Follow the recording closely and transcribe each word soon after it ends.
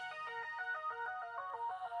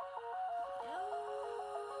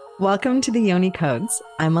Welcome to the Yoni Codes.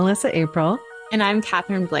 I'm Melissa April. And I'm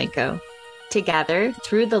Catherine Blanco. Together,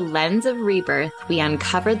 through the lens of rebirth, we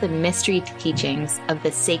uncover the mystery teachings of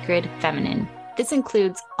the sacred feminine. This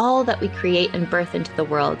includes all that we create and birth into the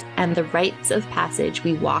world and the rites of passage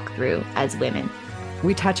we walk through as women.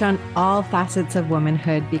 We touch on all facets of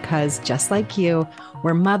womanhood because, just like you,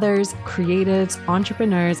 we're mothers, creatives,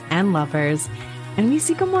 entrepreneurs, and lovers. And we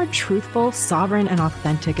seek a more truthful, sovereign, and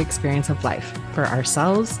authentic experience of life for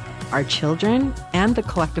ourselves, our children, and the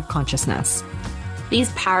collective consciousness. These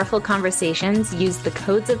powerful conversations use the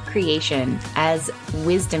codes of creation as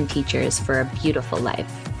wisdom teachers for a beautiful life.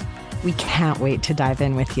 We can't wait to dive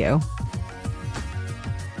in with you.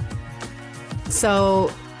 So,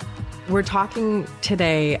 we're talking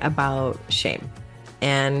today about shame.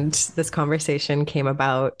 And this conversation came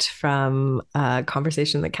about from a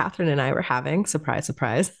conversation that Catherine and I were having. Surprise,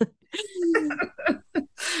 surprise.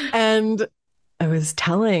 And I was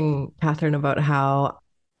telling Catherine about how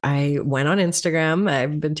I went on Instagram.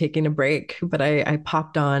 I've been taking a break, but I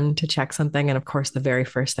popped on to check something. And of course, the very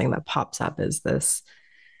first thing that pops up is this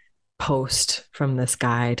post from this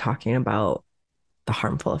guy talking about the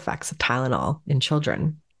harmful effects of Tylenol in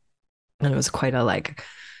children. And it was quite a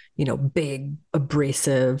big,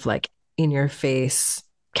 abrasive, in your face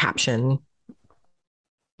caption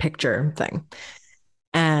picture thing.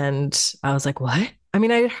 And I was like, what? I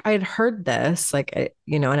mean, I had heard this, and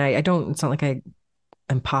I don't, it's not like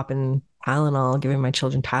I'm popping Tylenol, giving my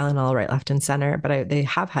children Tylenol right, left, and center, but they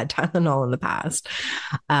have had Tylenol in the past.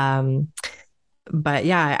 But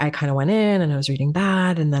yeah, I kind of went in and I was reading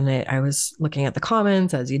that. And then I was looking at the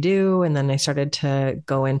comments as you do. And then I started to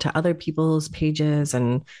go into other people's pages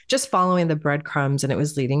and just following the breadcrumbs. And it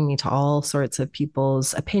was leading me to all sorts of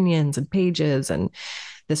people's opinions and pages. And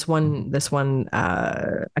this one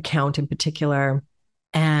account in particular.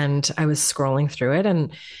 And I was scrolling through it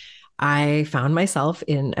and I found myself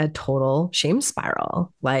in a total shame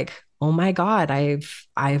spiral. Like, oh my God,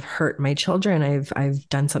 I've hurt my children. I've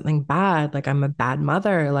done something bad. Like, I'm a bad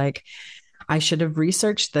mother. Like, I should have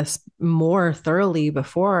researched this more thoroughly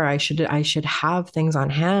before. I should have things on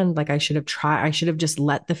hand. Like, I should have just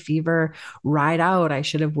let the fever ride out. I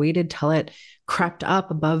should have waited till it crept up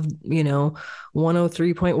above,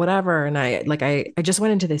 103 point whatever. And I just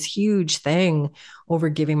went into this huge thing over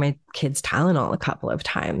giving my kids Tylenol a couple of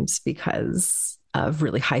times because of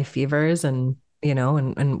really high fevers and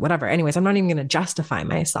whatever. Anyways, I'm not even going to justify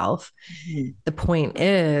myself. Mm-hmm. The point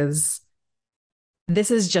is, this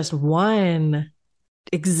is just one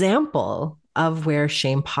example of where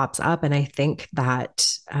shame pops up. And I think that,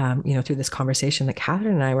 through this conversation that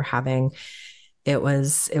Catherine and I were having, it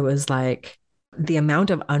was like the amount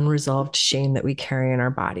of unresolved shame that we carry in our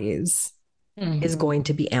bodies mm-hmm. is going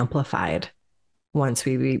to be amplified once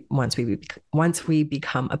we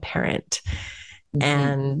become a parent. Mm-hmm.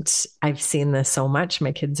 And I've seen this so much.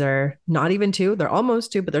 My kids are not even 2. They're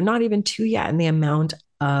almost 2, but they're not even 2 yet. And the amount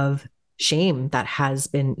of shame that has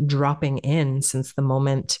been dropping in since the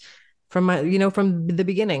moment from the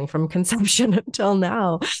beginning, from conception until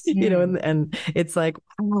now, and it's like,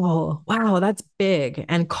 oh, wow, that's big,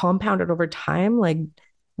 and compounded over time. Like,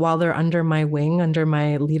 while they're under my wing, under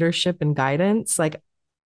my leadership and guidance, like,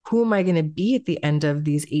 who am I going to be at the end of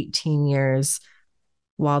these 18 years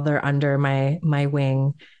while they're under my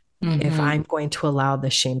wing, mm-hmm. if I'm going to allow the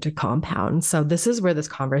shame to compound? So this is where this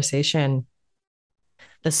conversation,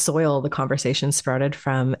 the conversation started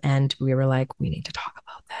from. And we were like, we need to talk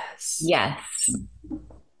about this. Yes,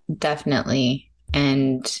 definitely.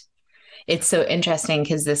 And it's so interesting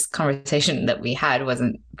because this conversation that we had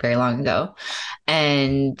wasn't very long ago.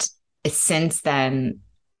 And since then,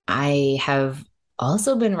 I have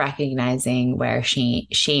also been recognizing where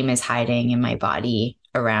shame is hiding in my body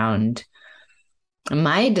around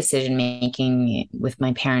my decision making with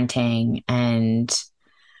my parenting. And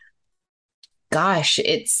gosh,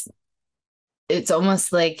 it's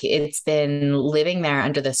almost like it's been living there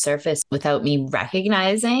under the surface without me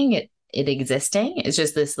recognizing it existing. It's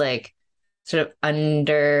just this like sort of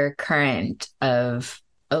undercurrent of,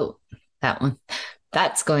 oh, that one,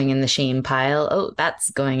 that's going in the shame pile. Oh, that's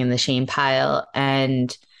going in the shame pile.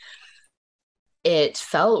 And it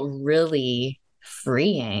felt really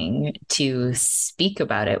freeing to speak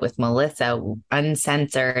about it with Melissa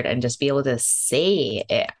uncensored and just be able to say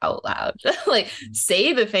it out loud, like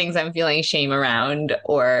say the things I'm feeling shame around,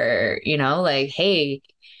 or, hey,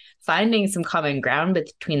 finding some common ground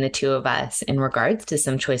between the two of us in regards to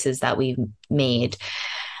some choices that we've made.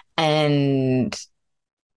 And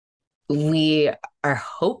we are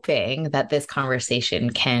hoping that this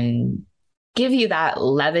conversation can give you that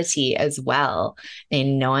levity as well,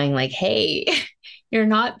 in knowing like, hey, you're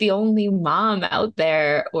not the only mom out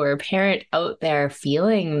there or parent out there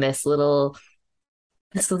feeling this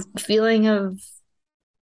feeling of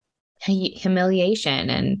humiliation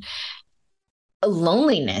and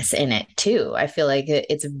loneliness in it too. I feel like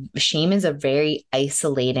it's shame is a very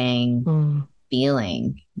isolating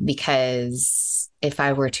feeling, because if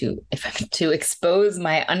I were to expose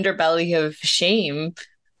my underbelly of shame,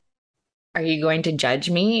 are you going to judge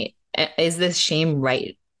me? Is this shame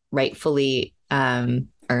rightfully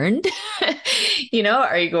earned?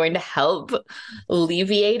 Are you going to help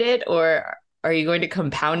alleviate it, or are you going to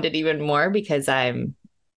compound it even more because I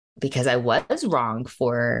was wrong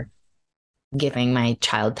for giving my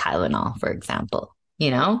child Tylenol, for example,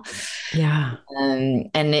 Yeah. and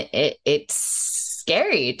it's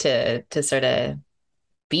scary to sort of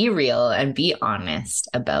be real and be honest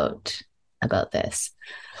about this.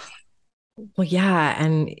 Well, yeah.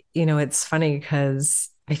 And, it's funny because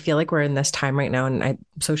I feel like we're in this time right now, and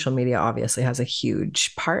social media obviously has a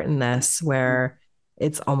huge part in this, where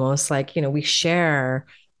it's almost like, we share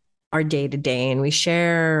our day to day and we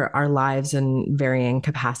share our lives in varying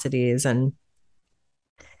capacities.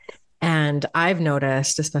 And I've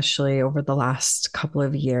noticed, especially over the last couple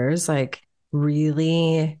of years, like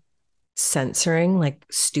really censoring like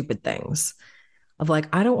stupid things of like,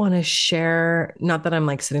 I don't want to share, not that I'm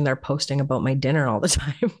like sitting there posting about my dinner all the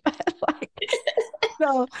time, but like,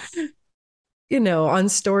 so, on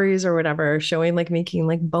stories or whatever, showing like making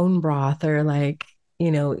like bone broth or like,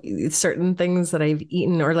 certain things that I've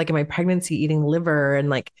eaten, or like in my pregnancy eating liver and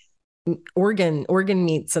like organ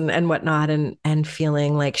meats and whatnot, and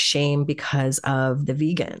feeling like shame because of the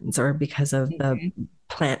vegans or because of the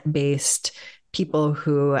plant-based people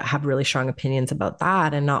who have really strong opinions about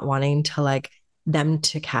that, and not wanting to like them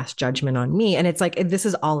to cast judgment on me. And it's like, this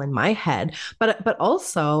is all in my head, but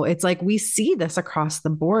also it's like we see this across the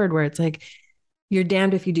board, where it's like, you're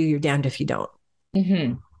damned if you do, you're damned if you don't.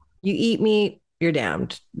 Mm-hmm. You eat meat, you're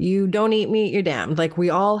damned. You don't eat meat, you're damned. Like we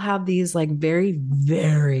all have these like very,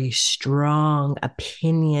 very strong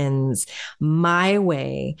opinions. My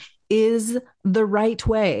way is the right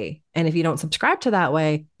way. And if you don't subscribe to that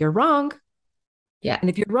way, you're wrong. Yeah. And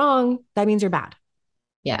if you're wrong, that means you're bad.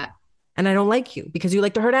 Yeah. And I don't like you because you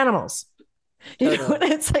like to hurt animals. Totally.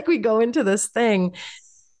 And it's like we go into this thing,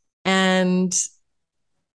 and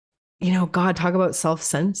God, talk about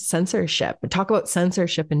self-censorship, talk about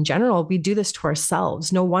censorship in general. We do this to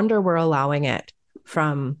ourselves. No wonder we're allowing it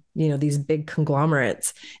from, these big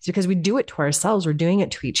conglomerates. It's because we do it to ourselves. We're doing it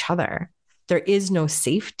to each other. There is no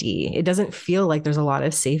safety. It doesn't feel like there's a lot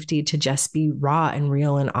of safety to just be raw and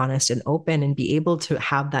real and honest and open and be able to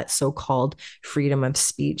have that so-called freedom of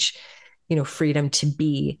speech, freedom to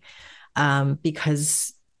be.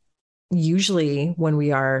 Because usually when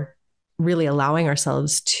we are really allowing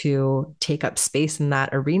ourselves to take up space in that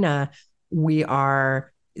arena, we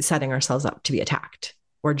are setting ourselves up to be attacked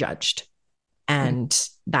or judged. And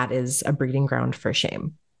that is a breeding ground for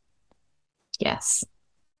shame. Yes.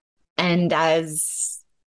 And as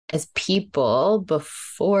people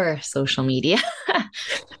before social media, I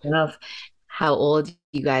don't know how old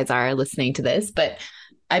you guys are listening to this, but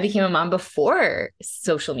I became a mom before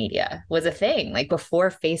social media was a thing, like before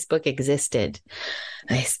Facebook existed.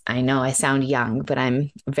 I know I sound young, but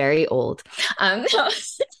I'm very old.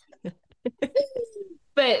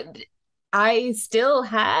 But I still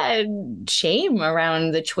had shame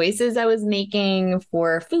around the choices I was making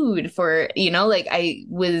for food, for, like I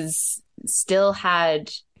was still had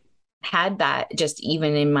that just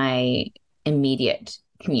even in my immediate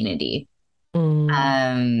community.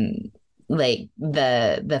 Like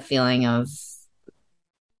the feeling of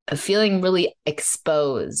feeling really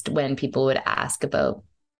exposed when people would ask about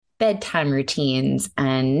bedtime routines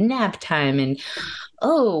and nap time and,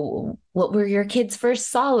 oh, what were your kids' first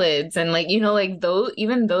solids? And like, like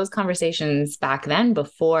even those conversations back then,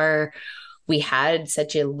 before we had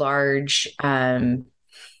such a large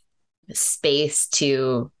space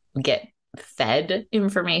to get fed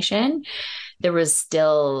information, there was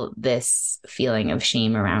still this feeling of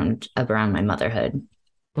shame around my motherhood.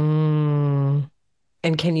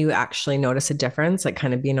 And can you actually notice a difference, like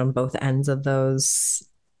kind of being on both ends of those,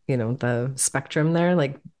 the spectrum there?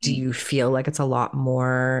 Like, do you feel like it's a lot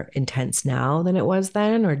more intense now than it was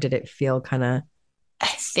then? Or did it feel kind of?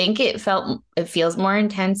 I think it feels more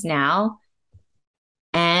intense now.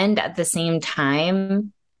 And at the same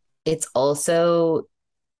time, it's also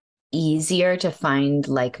easier to find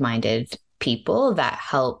like-minded people that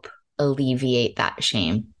help alleviate that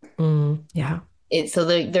shame. Yeah. So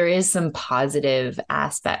there is some positive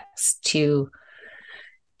aspects to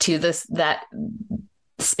this, that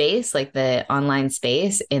space, like the online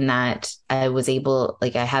space, in that I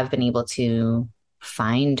have been able to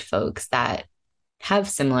find folks that have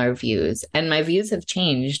similar views. And my views have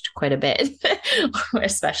changed quite a bit,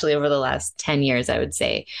 especially over the last 10 years, I would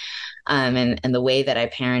say. And the way that I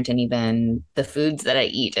parent and even the foods that I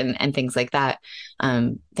eat and things like that.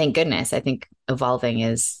 Thank goodness. I think evolving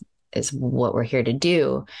is what we're here to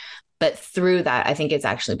do. But through that, I think it's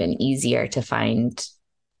actually been easier to find,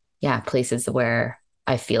 yeah, places where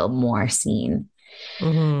I feel more seen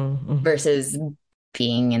versus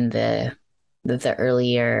being in the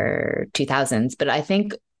earlier 2000s. But I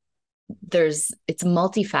think it's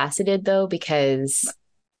multifaceted though, because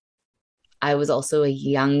I was also a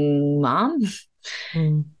young mom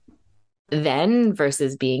then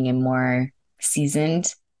versus being a more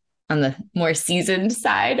seasoned on the more seasoned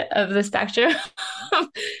side of the spectrum.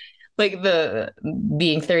 Like the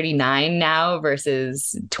being 39 now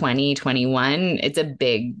versus 2021, it's a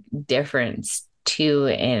big difference too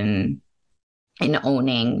in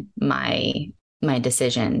owning my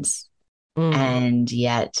decisions. And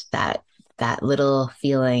yet that little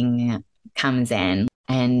feeling comes in,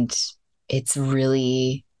 and it's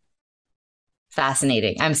really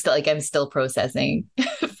fascinating. I'm still processing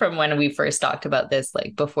from when we first talked about this,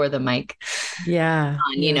 like before the mic. Yeah.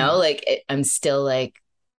 You know, like I'm still like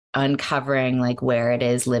uncovering like where it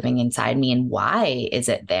is living inside me and why is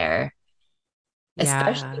it there.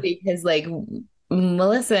 Especially because like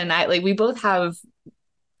Melissa and I, like we both have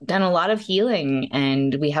done a lot of healing,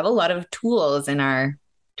 and we have a lot of tools in our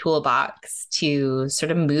toolbox to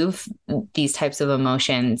sort of move these types of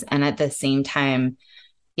emotions. And at the same time,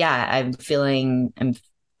 yeah, I'm feeling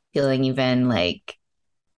even like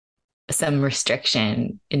some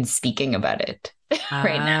restriction in speaking about it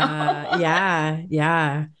right now.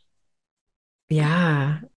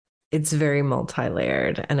 Yeah. It's very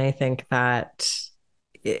multi-layered. And I think that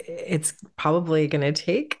it's probably going to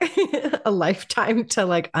take a lifetime to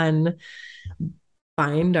like unbind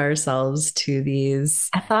ourselves to these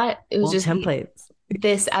I thought it was just templates.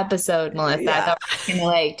 This episode, Melissa. I thought we were gonna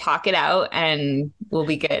like talk it out and we'll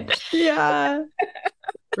be good. Yeah.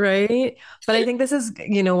 Right. But I think this is,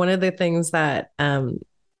 one of the things that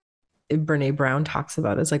Brene Brown talks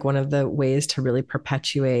about is like one of the ways to really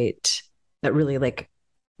perpetuates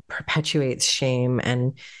shame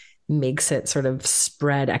and makes it sort of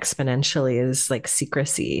spread exponentially is like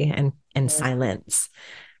secrecy and silence.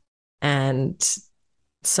 And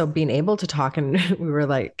so being able to talk, and we were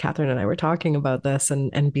like, Catherine and I were talking about this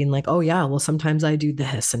and being like, oh yeah, well, sometimes I do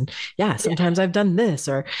this. And yeah, sometimes I've done this,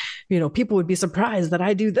 or, people would be surprised that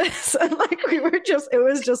I do this. And like, it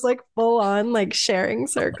was just like full on like sharing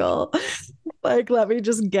circle. Like, let me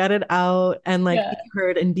just get it out and like be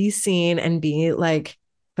heard and be seen and be like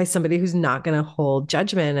by somebody who's not going to hold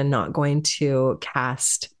judgment and not going to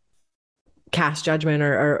cast judgment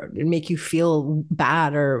or make you feel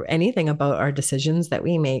bad or anything about our decisions that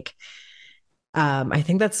we make. I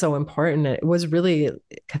think that's so important. It was really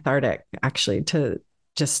cathartic actually to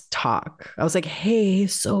just talk. I was like, hey,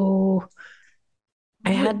 so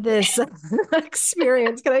I had this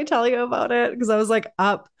experience. Can I tell you about it? Because I was like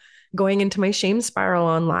up going into my shame spiral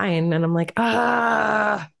online, and I'm like,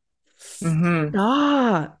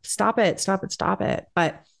 stop it.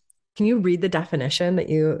 But can you read the definition that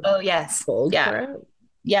you pulled for it?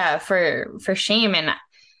 Yeah, for shame. And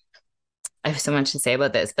I have so much to say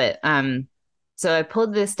about this, but so I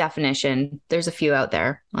pulled this definition. There's a few out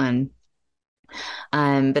there on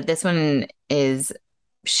but this one is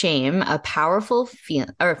shame, a powerful feel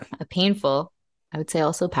or a painful, I would say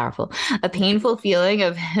also powerful, a painful feeling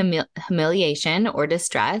of humiliation or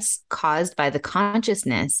distress caused by the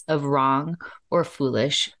consciousness of wrong or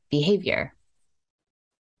foolish behavior.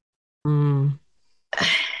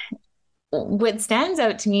 What stands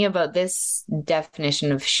out to me about this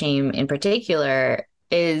definition of shame in particular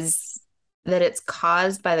is that it's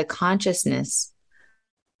caused by the consciousness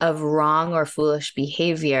of wrong or foolish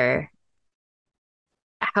behavior.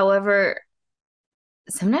 However,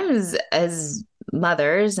 sometimes as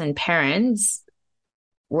mothers and parents,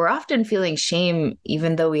 we're often feeling shame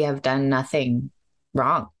even though we have done nothing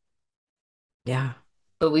wrong. Yeah.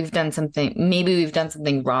 But maybe we've done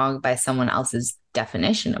something wrong by someone else's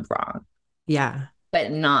definition of wrong. Yeah.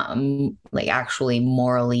 But not like actually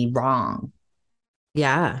morally wrong.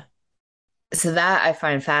 Yeah. So that I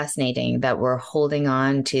find fascinating, that we're holding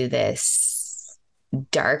on to this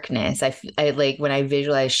darkness. I like when I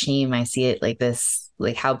visualize shame, I see it like this,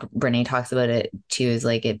 like how Brene talks about it too, is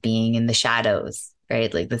like it being in the shadows,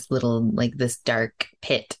 right? Like this little, like this dark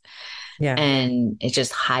pit. Yeah. And it's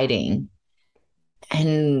just hiding.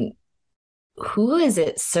 And who is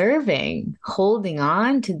it serving? Holding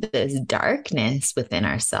on to this darkness within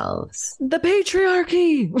ourselves. The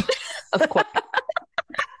patriarchy. Of course.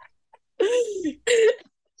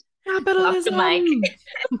 Drop the mic. Capitalism.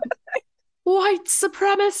 White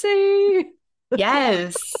supremacy.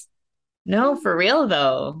 Yes. No, for real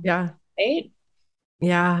though. Yeah. Right?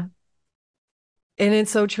 Yeah. And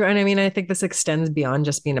it's so true. And I mean, I think this extends beyond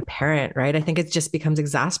just being a parent, right? I think it just becomes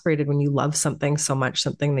exasperated when you love something so much,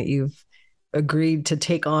 something that you've agreed to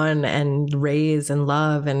take on and raise and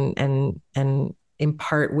love and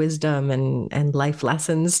impart wisdom and life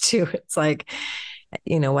lessons to. It's like,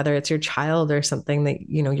 whether it's your child or something that,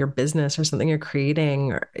 your business or something you're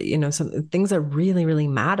creating or, some things that really, really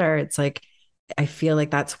matter. It's like, I feel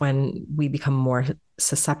like that's when we become more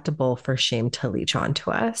susceptible for shame to leech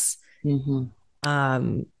onto us. Mm-hmm.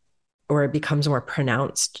 Or it becomes more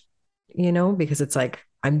pronounced, because it's like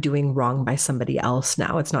I'm doing wrong by somebody else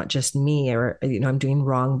now. It's not just me, or, I'm doing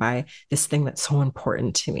wrong by this thing that's so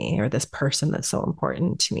important to me or this person that's so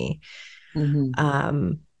important to me.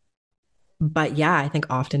 Mm-hmm. But yeah, I think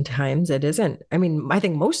oftentimes it isn't. I mean, I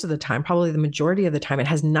think most of the time, probably the majority of the time, it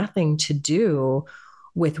has nothing to do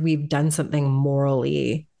with we've done something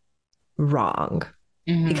morally wrong,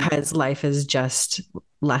 Mm-hmm. because life is just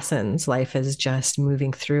lessons. Life is just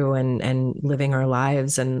moving through and living our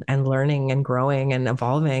lives and learning and growing and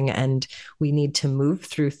evolving. And we need to move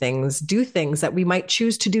through things, do things that we might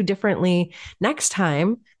choose to do differently next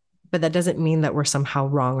time. But that doesn't mean that we're somehow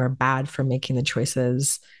wrong or bad for making the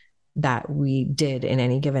choices that we did in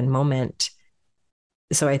any given moment.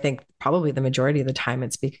 So I think probably the majority of the time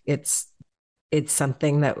it's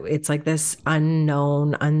something that it's like this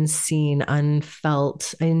unknown, unseen,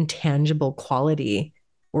 unfelt, intangible quality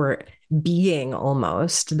or being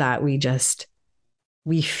almost that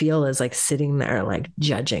we feel is like sitting there, like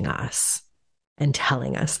judging us and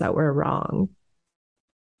telling us that we're wrong.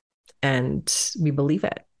 And we believe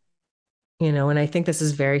it, and I think this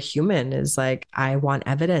is very human, is like, I want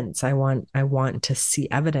evidence. I want to see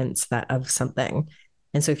evidence that of something.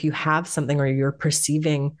 And so if you have something or you're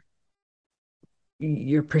perceiving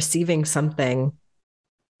something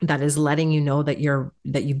that is letting you know that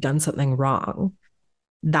you've done something wrong,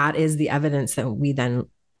 that is the evidence that we then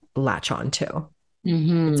latch on to. It's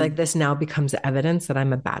Mm-hmm. like this now becomes the evidence that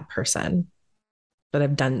I'm a bad person,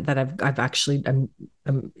 that I've actually I'm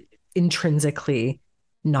intrinsically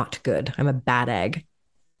not good. I'm a bad egg.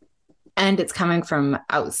 And it's coming from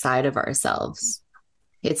outside of ourselves.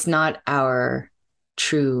 It's not our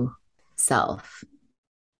true self.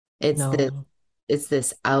 It's this No. it's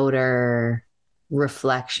this outer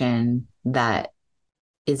reflection that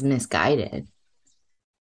is misguided.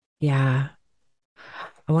 Yeah.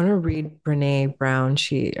 I want to read Brene Brown.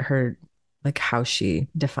 Her like how she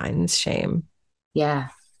defines shame. Yeah.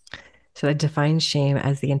 So that defines shame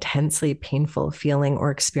as the intensely painful feeling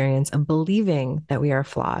or experience of believing that we are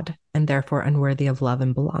flawed and therefore unworthy of love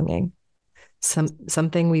and belonging.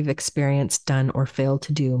 Something we've experienced, done, or failed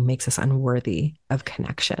to do makes us unworthy of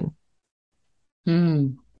connection.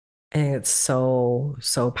 Mm. And it's so,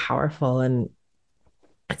 so powerful. And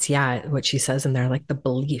it's, yeah, what she says in there, like the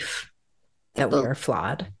belief that we are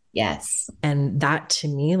flawed. Yes. And that to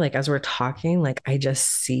me, like as we're talking, like I just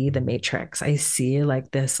see the matrix. I see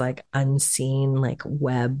like this like unseen like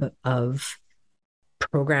web of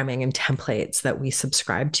programming and templates that we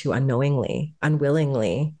subscribe to unknowingly,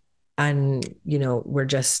 unwillingly. And, we're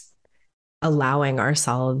just allowing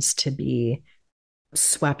ourselves to be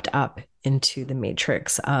swept up into the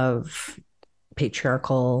matrix of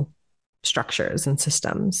patriarchal structures and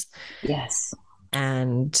systems. Yes.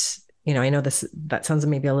 And, I know that sounds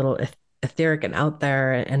maybe a little etheric and out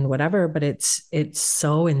there and whatever, but it's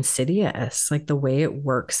so insidious, like the way it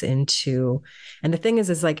works into, and the thing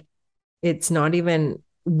is like, it's not even,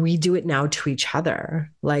 we do it now to each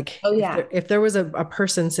other. Like Oh, if yeah. there was a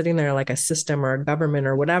person sitting there, like a system or a government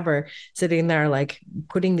or whatever, sitting there, like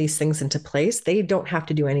putting these things into place, they don't have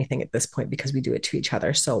to do anything at this point because we do it to each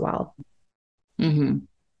other so well. Mm-hmm.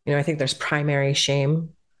 I think there's primary shame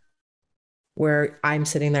where I'm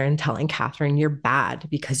sitting there and telling Catherine, you're bad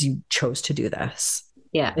because you chose to do this.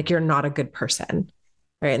 Yeah. Like you're not a good person.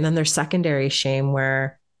 Right. And then there's secondary shame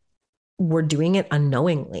where we're doing it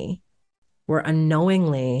unknowingly. We're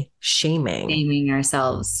unknowingly shaming. Shaming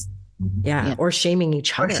ourselves. Yeah. Yeah. Or shaming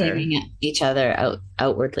each Or other. shaming each other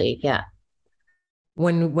outwardly. Yeah.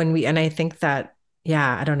 When we, and I think that,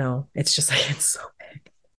 yeah, I don't know. It's just like, it's so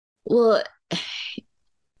big. Well,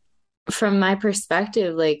 from my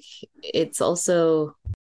perspective, like it's also,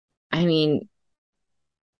 I mean,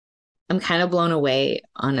 I'm kind of blown away,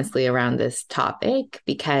 honestly, around this topic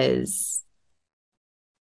because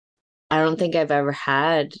I don't think I've ever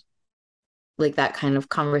had like that kind of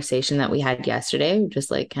conversation that we had yesterday,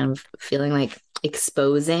 just like kind of feeling like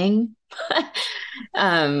exposing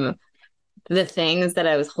um the things that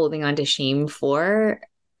I was holding on to shame for.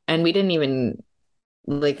 And we didn't even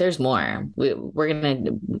like there's more. We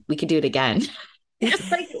could do it again.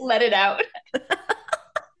 Just like let it out.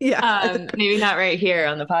 Yeah. Maybe not right here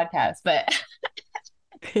on the podcast, but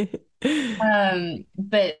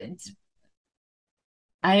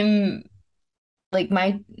I'm like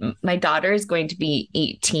my daughter is going to be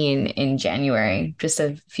 18 in January, just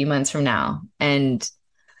a few months from now. And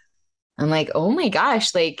I'm like, oh my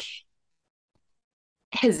gosh, like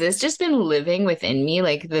has this just been living within me?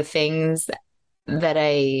 Like the things that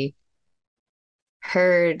I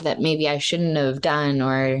heard that maybe I shouldn't have done,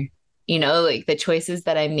 or, like the choices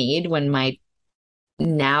that I made when my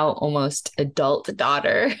now almost adult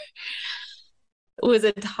daughter was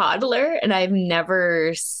a toddler and I've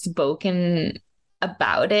never spoken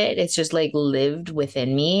about it. It's just like lived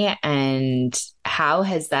within me. And how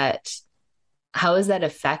has that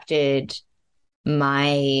affected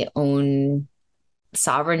my own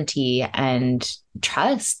sovereignty and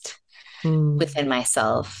trust Mm. within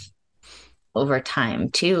myself over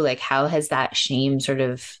time too? Like how has that shame sort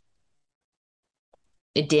of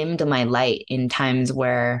dimmed my light in times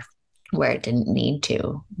where it didn't need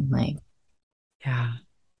to? Like, Yeah.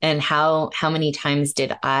 and how many times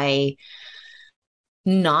did I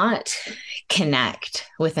not connect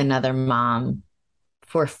with another mom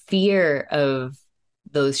for fear of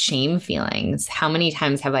those shame feelings? How many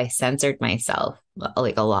times have I censored myself?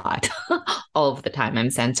 Like a lot. All of the time I'm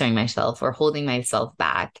censoring myself or holding myself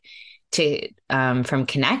back to from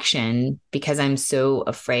connection because I'm so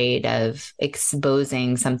afraid of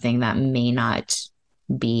exposing something that may not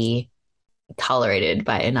be tolerated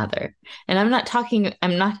by another. And I'm not talking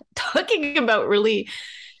about really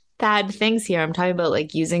bad things here. I'm talking about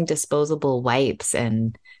like using disposable wipes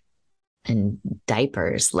and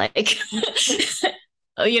diapers, like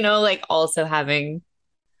like also having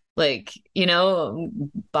like,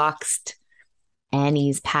 boxed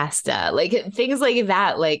Annie's pasta, like things like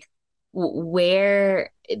that, like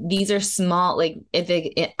where these are small, like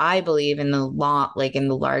I believe in the law, like in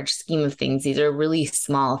the large scheme of things, these are really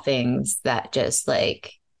small things that just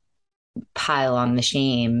like pile on the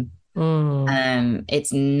shame. Mm.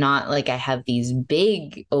 It's not like I have these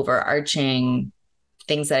big overarching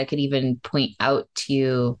things that I could even point out to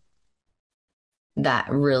you that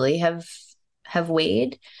really have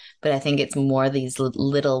weighed, but I think it's more these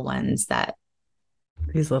little ones that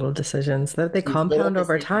These little decisions that they these little compound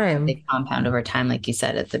over decisions that time. they compound over time, like you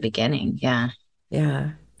said at the beginning. Yeah.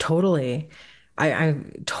 Yeah, totally. I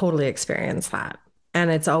totally experienced that. And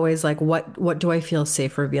it's always like, what do I feel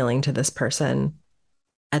safe revealing to this person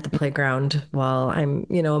at the playground while I'm,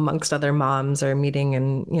 amongst other moms or meeting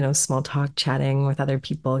and, small talk, chatting with other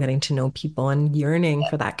people, getting to know people and yearning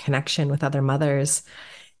for that connection with other mothers.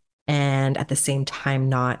 And at the same time,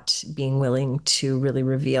 not being willing to really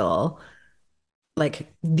reveal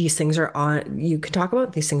like these things are on, you can talk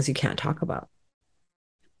about these things you can't talk about.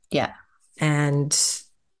 Yeah. And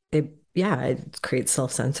it creates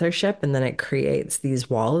self-censorship and then it creates these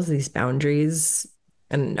walls, these boundaries.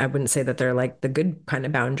 And I wouldn't say that they're like the good kind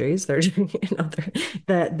of boundaries. They're,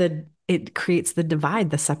 it creates the divide,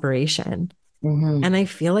 the separation. Mm-hmm. And I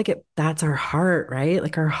feel like that's our heart, right?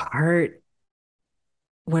 Like our heart,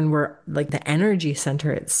 when we're like the energy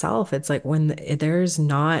center itself, it's like when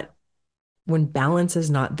balance is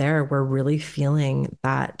not there, we're really feeling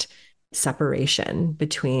that separation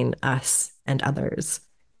between us and others.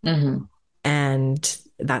 Mm-hmm. And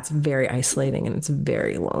that's very isolating and it's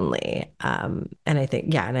very lonely. And I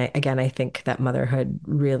think, yeah, and I think that motherhood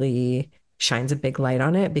really shines a big light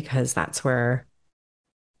on it because that's where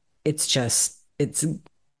it's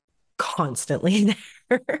constantly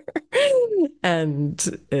there.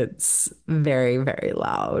 And it's very, very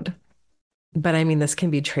loud. But I mean, this can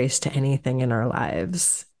be traced to anything in our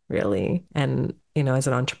lives, really. And, as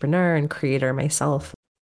an entrepreneur and creator myself,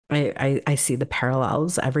 I see the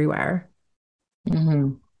parallels everywhere.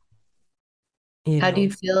 Mm-hmm. You How do you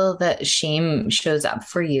know, feel that shame shows up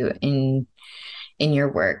for you in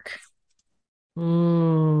your work?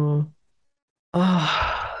 mm,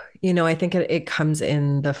 I think it comes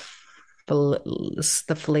in the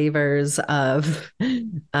flavors of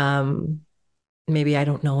um, maybe I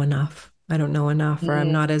don't know enough. I don't know enough, or I'm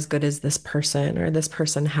Mm-hmm. not as good as this person, or this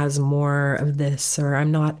person has more of this, or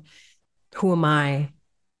I'm not, who am I?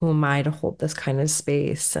 Who am I to hold this kind of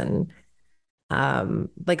space? And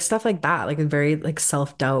like stuff like that, like very like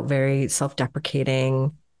self-doubt, very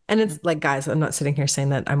self-deprecating. And it's like, guys, I'm not sitting here saying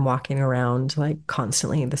that I'm walking around like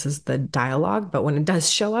constantly. This is the dialogue, but when it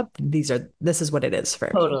does show up, this is what it is for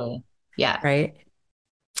me. Totally. Yeah. Right.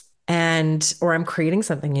 And, or I'm creating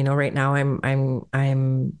something, right now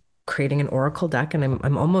I'm creating an Oracle deck and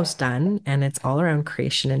I'm almost done and it's all around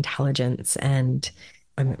creation intelligence. And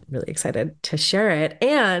I'm really excited to share it.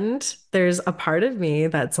 And there's a part of me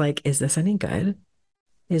that's like, is this any good?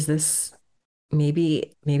 Is this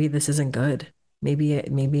maybe this isn't good?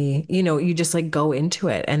 Maybe, you just like go into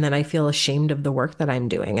it. And then I feel ashamed of the work that I'm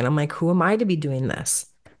doing. And I'm like, who am I to be doing this?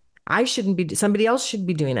 I shouldn't be, somebody else should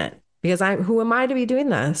be doing it because who am I to be doing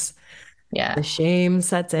this? Yeah. The shame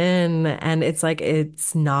sets in and it's like,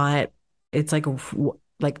 it's not, it's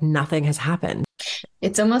like nothing has happened.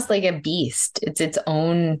 It's almost like a beast. It's its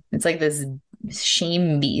own, it's like this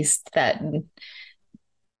shame beast that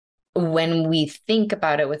when we think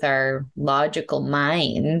about it with our logical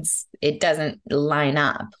minds, it doesn't line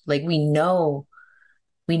up. Like we know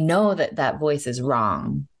that that voice is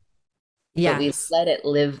wrong, but we Yes. let it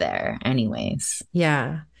live there anyways.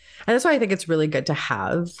 Yeah. And that's why I think it's really good to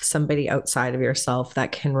have somebody outside of yourself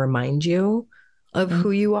that can remind you of Mhm.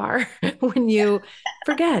 who you are when you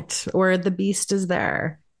forget or the beast is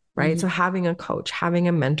there, right? Mhm. So having a coach, having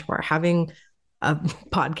a mentor, having a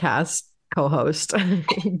podcast co-host,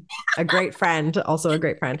 a great friend, also a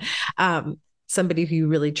great friend, somebody who you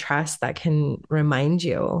really trust that can remind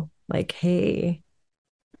you like, hey,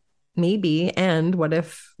 maybe, and what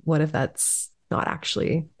if that's not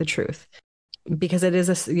actually the truth? Because it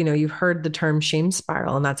is you've heard the term shame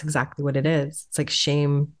spiral and that's exactly what it is. It's like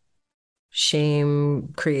shame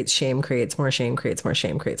creates more shame, creates more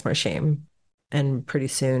shame, creates more shame. And pretty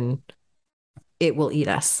soon it will eat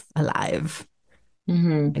us alive.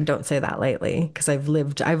 Mhm. And don't say that lightly because I've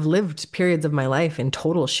lived periods of my life in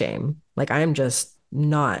total shame. Like I'm just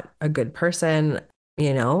not a good person,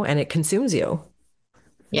 and it consumes you.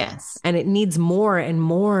 Yes. And it needs more and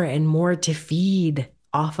more and more to feed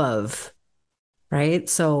off of, right?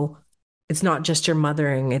 So it's not just your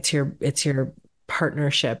mothering, it's your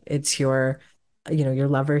partnership, it's your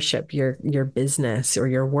lovership, your business or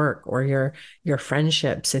your work or your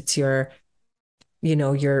friendships, it's your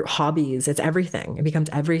hobbies, it's everything. It becomes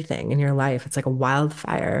everything in your life. It's like a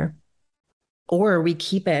wildfire. Or we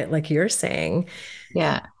keep it like you're saying,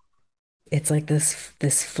 Yeah. it's like this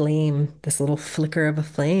flame, this little flicker of a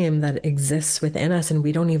flame that exists within us and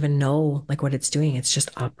we don't even know like what it's doing. It's just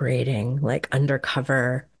operating like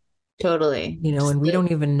undercover, Totally. and Just we like,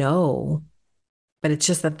 don't even know. But it's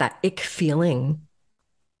just that ick feeling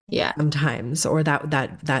yeah. sometimes, or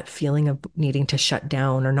that feeling of needing to shut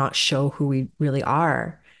down or not show who we really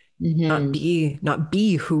are, not Hmm.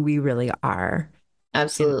 be who we really are in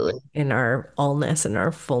Absolutely. in our allness and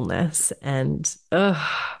our fullness. And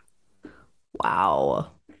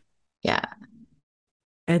wow, Yeah.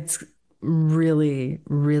 it's really,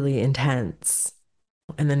 really intense.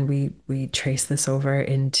 And then we trace this over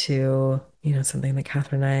into, something that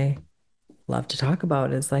Catherine and I love to talk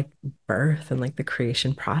about is like birth and like the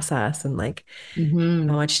creation process and like how Hmm.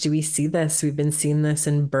 much do we see this? We've been seeing this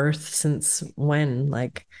in birth since when?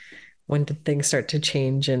 Like when did things start to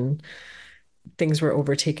change and things were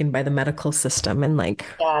overtaken by the medical system and like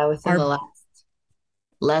Yeah. Within the our last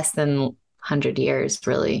less than 100 years,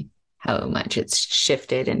 really, how much it's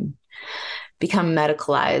shifted and become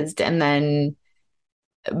medicalized. And then,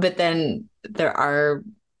 but then there are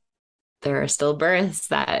still births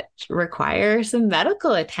that require some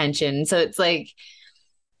medical attention. So it's like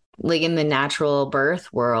in the natural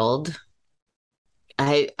birth world,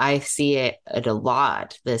 I see it a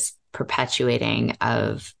lot, this perpetuating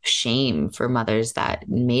of shame for mothers that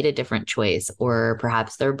made a different choice, or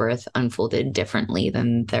perhaps their birth unfolded differently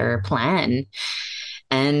than their plan.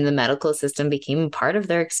 And the medical system became part of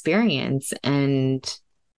their experience and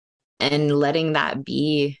letting that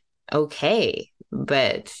be okay.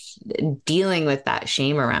 But dealing with that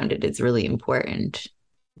shame around it is really important.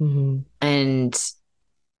 Mhm. And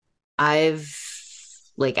I've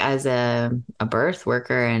like as a birth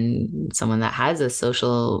worker and someone that has a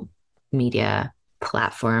social media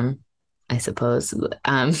platform, I suppose,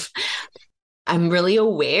 I'm really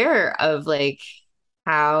aware of like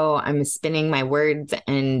how I'm spinning my words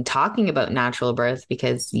and talking about natural birth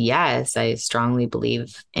because yes, I strongly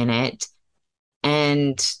believe in it.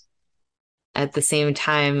 And at the same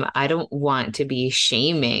time, I don't want to be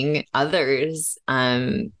shaming others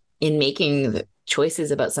in making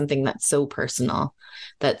choices about something that's so personal,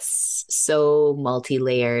 that's so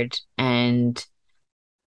multi-layered and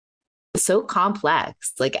so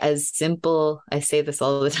complex. Like as simple, I say this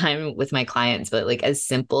all the time with my clients, but like as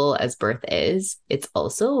simple as birth is, it's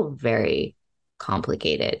also very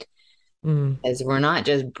complicated, Mm. as we're not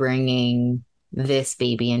just bringing this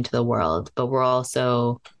baby into the world, but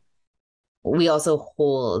we also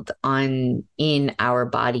hold on in our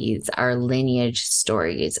bodies our lineage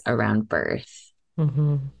stories around birth.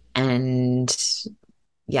 Mm-hmm. And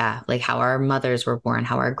yeah, like how our mothers were born,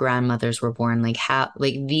 how our grandmothers were born, like how,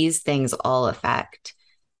 like these things all affect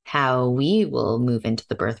how we will move into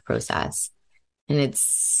the birth process. And it's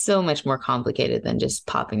so much more complicated than just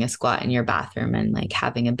popping a squat in your bathroom and like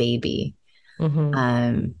having a baby. Mm-hmm.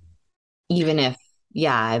 Um, Even if,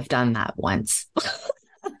 yeah, I've done that once.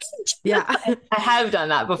 Yeah. I have done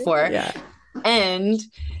that before. Yeah. And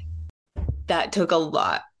that took a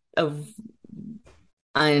lot of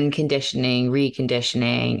unconditioning,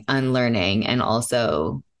 reconditioning, unlearning, and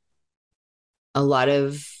also a lot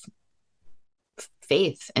of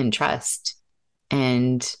faith and trust.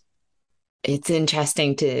 And it's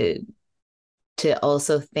interesting to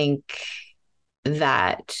also think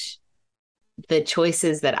that the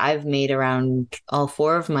choices that I've made around all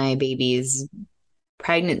four of my babies'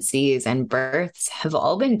 pregnancies and births have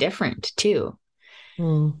all been different too.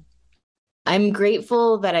 Mm. I'm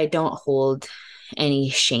grateful that I don't hold any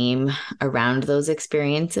shame around those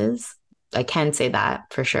experiences. I can say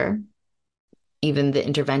that for sure. Even the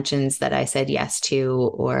interventions that I said yes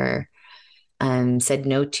to or said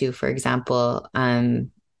no to, for example,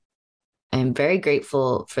 I'm very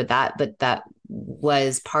grateful for that. But that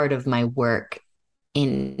was part of my work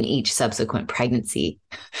in each subsequent pregnancy.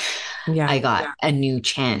 Yeah. I got a new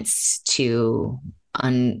chance to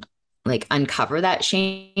uncover that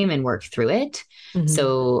shame and work through it. Mm-hmm.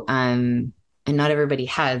 So and not everybody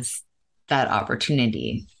has that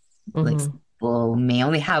opportunity. Like Mm-hmm. people may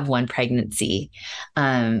only have one pregnancy.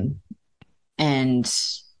 And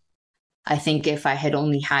I think if I had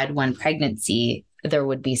only had one pregnancy, there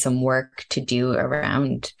would be some work to do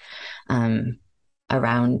um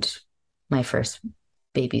around my first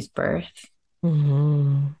baby's birth,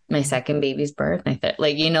 Mm-hmm. my second baby's birth. I thought,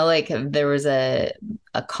 like, like there was a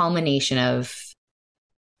culmination of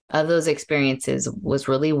those experiences was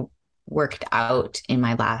really worked out in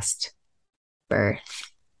my last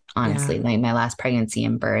birth. Honestly, Yeah. like my last pregnancy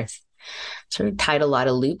and birth sort of tied a lot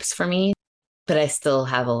of loops for me, but I still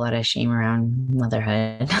have a lot of shame around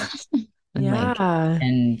motherhood and like Yeah.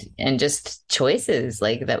 and just choices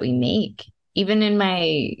like that we make, even in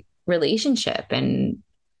my relationship and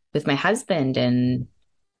with my husband and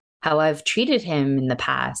how I've treated him in the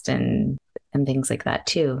past and things like that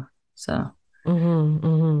too. So Mm-hmm.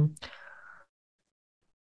 Mm-hmm.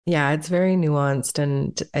 Yeah, it's very nuanced.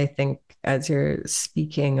 And I think as you're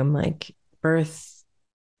speaking, I'm like, birth,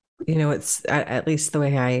 it's at least the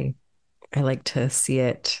way I like to see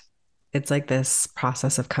it. It's like this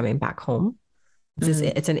process of coming back home.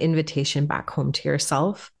 mm, It's an invitation back home to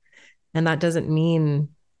yourself. And that doesn't mean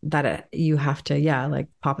that you have to, yeah, like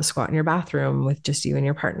pop a squat in your bathroom with just you and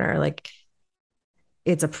your partner. Like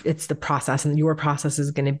it's the process, and your process is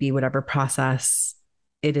going to be whatever process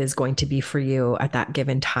it is going to be for you at that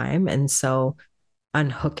given time. And so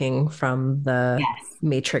unhooking from the yes.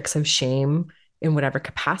 matrix of shame in whatever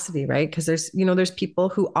capacity, right? Because there's people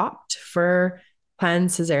who opt for planned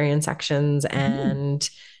cesarean sections, Mhm. and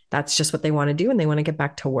that's just what they want to do, and they want to get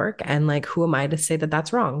back to work. And like, who am I to say that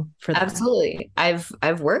that's wrong for them? Absolutely. I've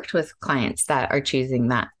worked with clients that are choosing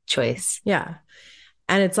that choice. Yeah.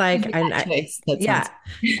 And it's like, Choosing and that choice. That yeah,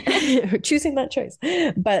 sounds choosing that choice.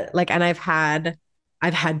 But like, and I've had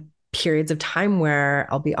periods of time where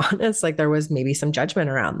I'll be honest, like there was maybe some judgment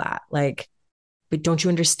around that. Like, but don't you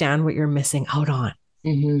understand what you're missing out on?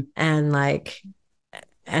 Mhm. And like,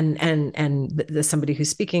 and the somebody who's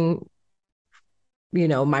speaking,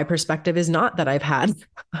 my perspective is not that I've had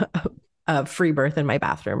a free birth in my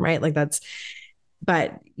bathroom, right? Like that's,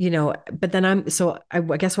 but then I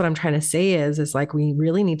guess what I'm trying to say is like, we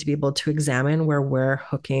really need to be able to examine where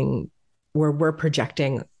we're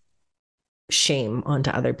projecting shame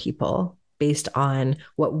onto other people based on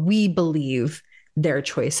what we believe their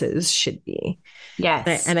choices should be.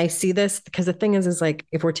 Yes. And I see this because the thing is like,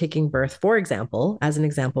 if we're taking birth, for example, as an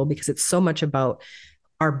example, because it's so much about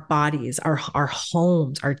our bodies, our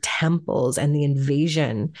homes, our temples, and the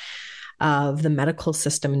invasion of the medical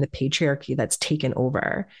system and the patriarchy that's taken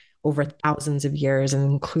over thousands of years, and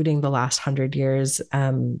including the last 100 years,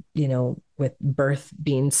 with birth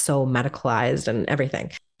being so medicalized and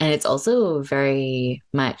everything. And it's also very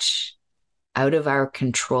much out of our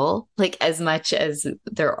control. Like, as much as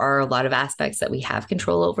there are a lot of aspects that we have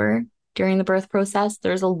control over during the birth process,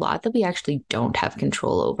 there's a lot that we actually don't have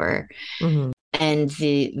control over. Mm-hmm. And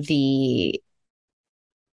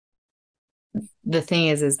the thing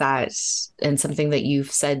is that, and something that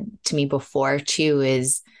you've said to me before too,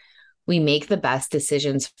 is we make the best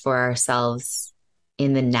decisions for ourselves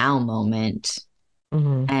in the now moment.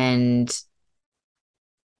 Mm-hmm. And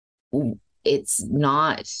it's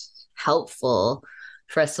not helpful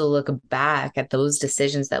for us to look back at those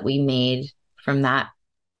decisions that we made from that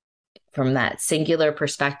singular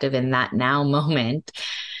perspective in that now moment.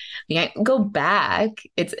 We can't go back.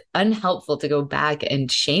 It's unhelpful to go back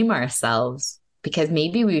and shame ourselves because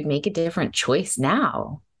maybe we would make a different choice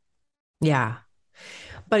now. Yeah.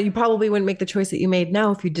 But you probably wouldn't make the choice that you made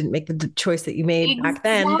now if you didn't make the choice that you made back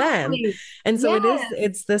then. Exactly. And so Yes,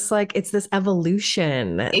 it's this like, it's this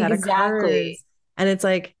evolution that occurs. exactly. And it's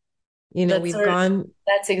like, That's we've sort of, gone,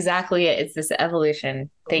 that's exactly it. It's this evolution.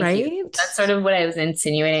 Thank you. right? That's sort of what I was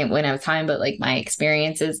insinuating when I was talking about like my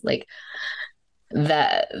experiences, like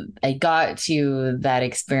that I got to that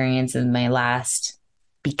experience in my last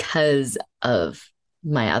because of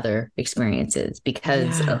my other experiences,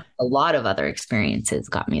 because Yeah. of a lot of other experiences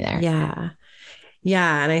got me there. Yeah.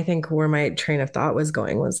 Yeah. And I think where my train of thought was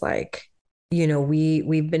going was like, we've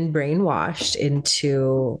been brainwashed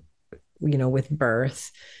into, with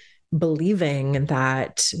birth, believing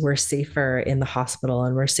that we're safer in the hospital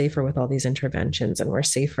and we're safer with all these interventions and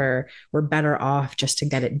we're better off just to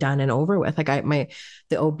get it done and over with. Like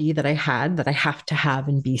the OB that I had that I have to have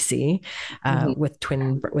in BC Mhm. with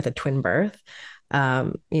a twin birth.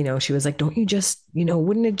 She was like, don't you just,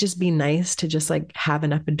 wouldn't it just be nice to just like have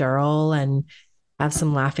an epidural and have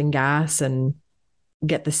some laughing gas and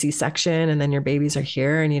get the C-section and then your babies are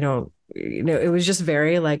here and you don't, it was just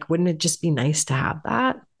very like, wouldn't it just be nice to have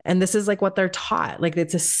that? And this is like what they're taught. Like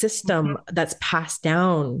it's a system that's passed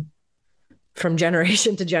down from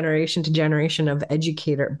generation to generation to generation of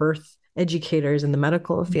birth educators in the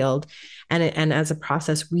medical field. And as a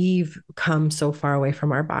process, we've come so far away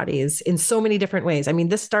from our bodies in so many different ways. I mean,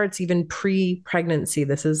 this starts even pre-pregnancy.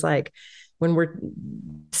 This is like when we're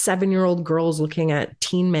 7-year-old girls looking at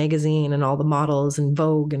Teen Magazine and all the models and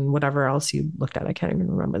Vogue and whatever else you looked at. I can't even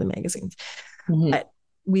remember the magazines. Mhm. But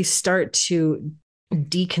we start to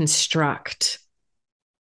deconstruct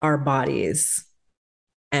our bodies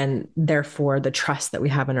and therefore the trust that we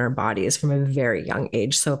have in our bodies from a very young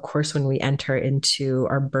age. So, of course, when we enter into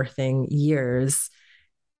our birthing years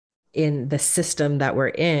in the system that we're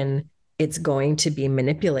in, it's going to be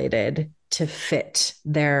manipulated to fit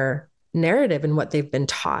their narrative and what they've been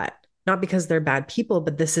taught. Not because they're bad people,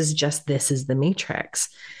 but this is the matrix.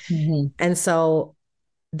 Mhm. And so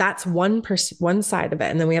that's one side of it.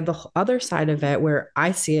 And then we have the other side of it where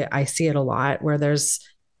I see it a lot where there's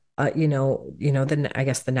I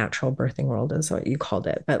guess the natural birthing world is what you called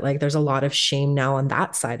it, but like there's a lot of shame now on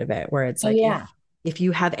that side of it where it's Oh like yeah. if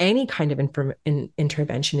you have any kind of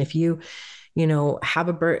intervention, if you have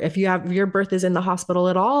a birth, if your birth is in the hospital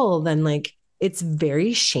at all, then like it's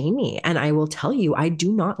very shamey. And I will tell you, I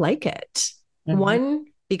do not like it. Mhm. One,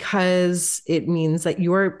 because it means that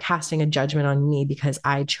you're casting a judgment on me because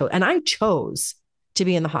I chose to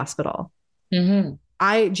be in the hospital. Mhm.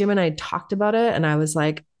 Jim and I talked about it and I was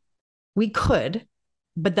like, we could,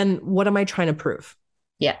 but then what am I trying to prove?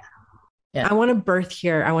 Yeah. Yeah. I want to birth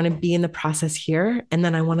here. I want to be in the process here. And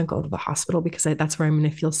then I want to go to the hospital because that's where I'm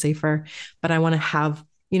going to feel safer. But I want to have,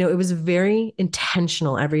 it was very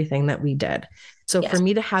intentional, everything that we did. So for Yes.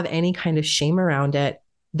 me to have any kind of shame around it,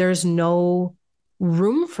 there's no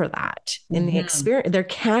room for that in the Mhm. experience. There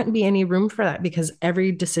can't be any room for that because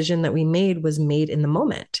every decision that we made was made in the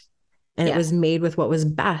moment and it Yeah. was made with what was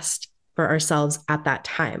best for ourselves at that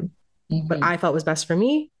time. What Mhm. I felt was best for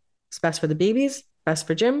me, it's best for the babies, best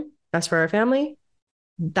for Jim, best for our family.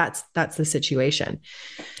 That's the situation.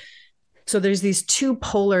 So there's these two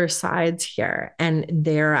polar sides here and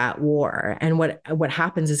they're at war. And what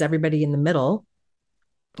happens is everybody in the middle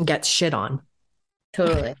gets shit on.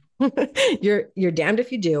 Totally. You're damned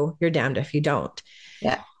if you do, you're damned if you don't.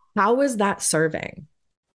 Yeah. How is that serving?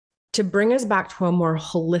 To bring us back to a more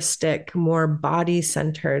holistic, more body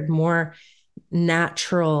centered, more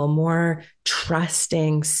natural, more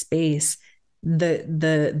trusting space.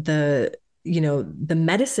 The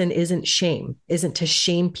medicine isn't to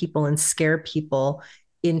shame people and scare people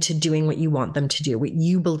into doing what you want them to do, what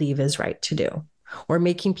you believe is right to do, or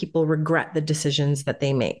making people regret the decisions that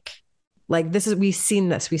they make. Like we've seen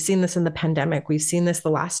this in the pandemic. We've seen this the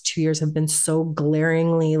last 2 years have been so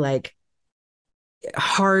glaringly like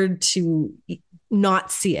hard to not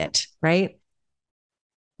see it, right?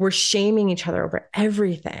 We're shaming each other over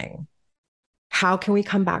everything. How can we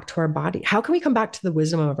come back to our body? How can we come back to the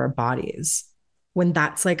wisdom of our bodies when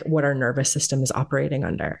that's like what our nervous system is operating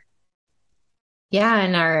under? Yeah,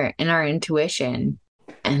 and our intuition.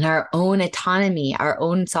 and our own autonomy, our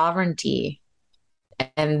own sovereignty.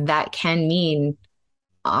 And that can mean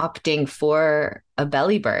opting for a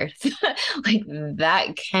belly birth. Like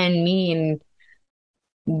that can mean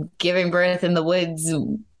giving birth in the woods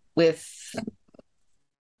with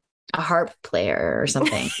a harp player or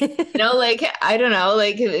something. Like I don't know,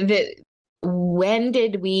 like when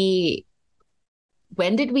did we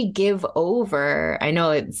give over? I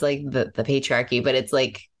know it's like the patriarchy, but it's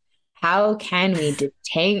like how can we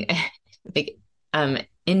like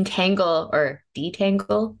entangle or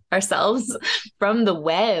detangle ourselves from the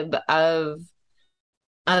web of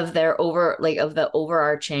their of the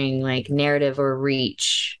overarching like narrative or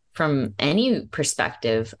reach from any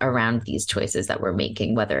perspective around these choices that we're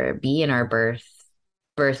making, whether it be in our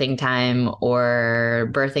birthing time or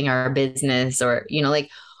birthing our business, or like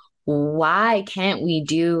why can't we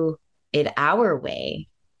do it our way?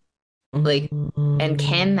 Like, and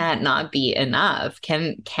can that not be enough?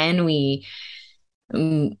 Can we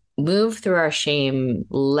move through our shame,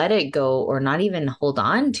 let it go, or not even hold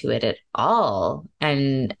on to it at all,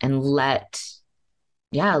 and let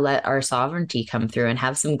our sovereignty come through and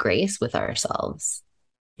have some grace with ourselves?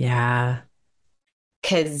 Yeah.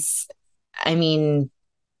 Because I mean,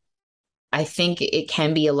 I think it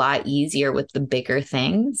can be a lot easier with the bigger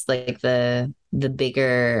things, like the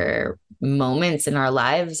bigger moments in our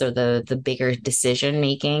lives, or the bigger decision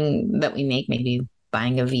making that we make, maybe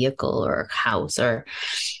buying a vehicle or a house, or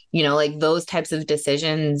like those types of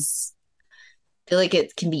decisions. I feel like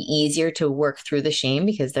it can be easier to work through the shame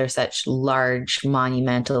because they're such large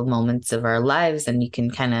monumental moments of our lives, and you can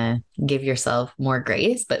kind of give yourself more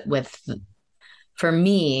grace. But for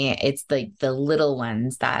me, it's like the little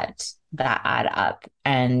ones that add up.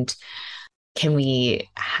 And can we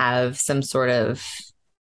have some sort of,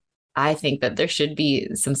 I think that there should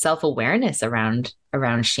be some self-awareness around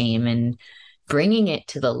shame, and bringing it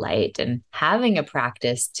to the light and having a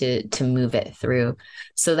practice to move it through,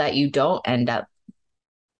 so that you don't end up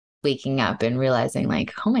waking up and realizing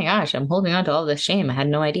like, oh my gosh, I'm holding on to all this shame. I had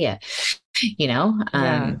no idea,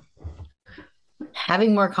 Yeah.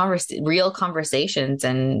 Having more real conversations,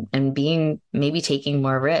 and being, maybe taking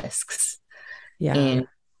more risks Yeah.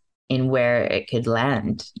 in where it could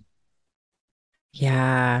land.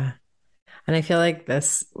 Yeah. And I feel like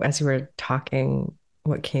this, as we were talking,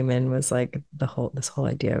 what came in was like this whole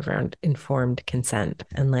idea of around informed consent,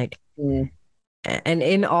 and like, Mm. and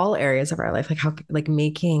in all areas of our life, like how, like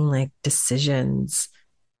making like decisions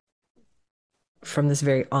from this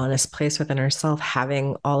very honest place within ourselves,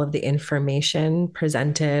 having all of the information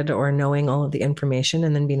presented, or knowing all of the information,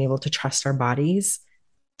 and then being able to trust our bodies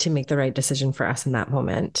to make the right decision for us in that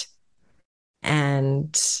moment.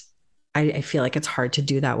 And I feel like it's hard to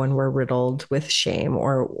do that when we're riddled with shame,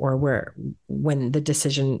 or when the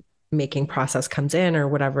decision making process comes in, or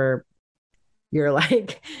whatever, you're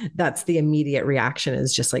like, that's the immediate reaction,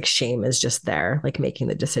 is just like shame is just there, like making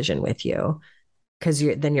the decision with you, because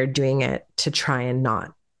you're doing it to try and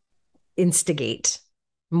not instigate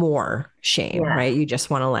more shame, Yeah, right? You just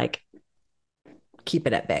want to like keep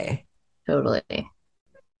it at bay. totally.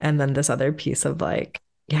 And then this other piece of like,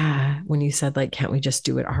 yeah, when you said like, can't we just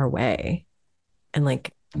do it our way, and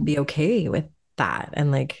like be okay with that,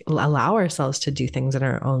 and like allow ourselves to do things in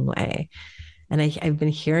our own way. And I've been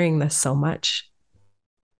hearing this so much.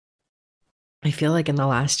 I feel like in the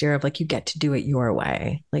last year of like, you get to do it your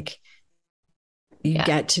way. Like you Yeah.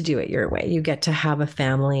 get to do it your way. You get to have a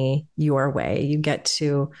family your way. You get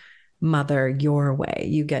to mother your way.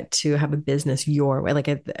 You get to have a business your way. Like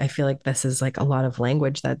I feel like this is like a lot of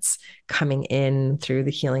language that's coming in through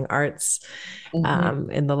the healing arts Mm-hmm.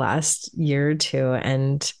 in the last year or two.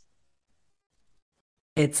 And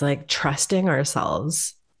it's like trusting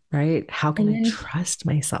ourselves, right? How can And I then trust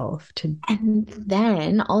myself to?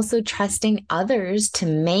 also trusting others to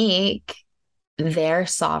make their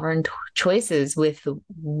sovereign choices with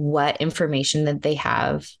what information that they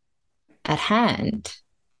have at hand.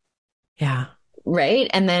 Yeah. Right.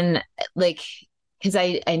 And then, like, because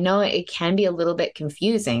I know it can be a little bit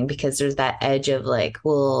confusing, because there's that edge of like,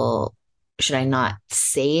 well, should I not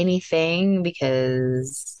say anything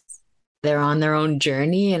because they're on their own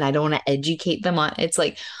journey and I don't want to educate them on? It's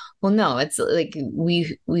like, well, no, it's like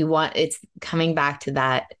we want, it's coming back to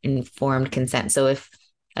that informed consent. So if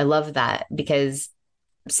I love that, because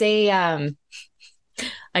say I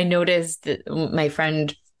noticed that my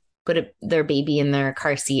friend put their baby in their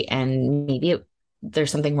car seat, and maybe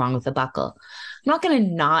there's something wrong with the buckle. I'm not going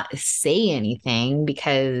to not say anything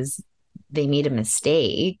because they made a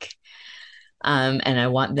mistake. And I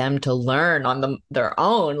want them to learn on their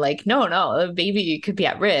own. Like, no, the baby could be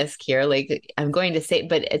at risk here. Like, I'm going to say,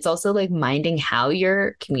 but it's also like minding how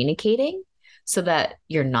you're communicating so that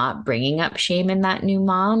you're not bringing up shame in that new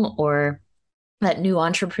mom or that new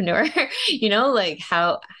entrepreneur, like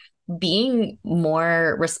how being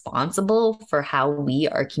more responsible for how we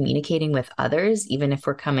are communicating with others, even if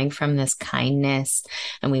we're coming from this kindness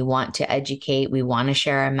and we want to educate, we want to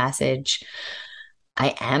share a message.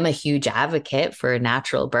 I am a huge advocate for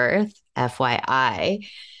natural birth, FYI.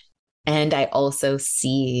 And I also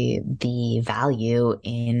see the value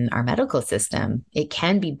in our medical system. It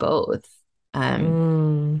can be both,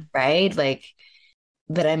 right? Like,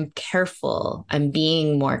 but I'm careful. I'm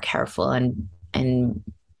being more careful and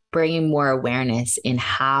bringing more awareness in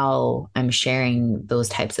how I'm sharing those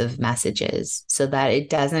types of messages so that it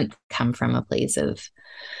doesn't come from a place of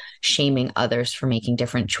shaming others for making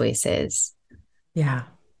different choices. Yeah.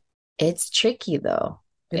 It's tricky though.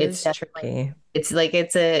 It's tricky. It's like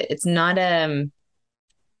it's not an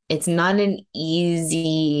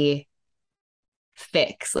easy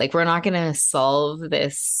fix. Like we're not going to solve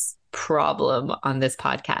this problem on this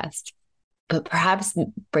podcast, but perhaps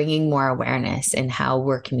bringing more awareness in how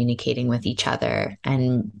we're communicating with each other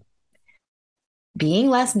and being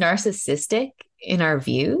less narcissistic in our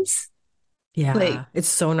views. Yeah, like, it's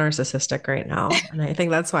so narcissistic right now. And I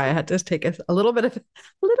think that's why I had to take a little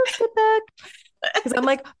step back. Because I'm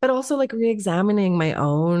like, but also like re-examining my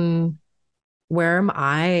own, where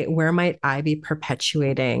might I be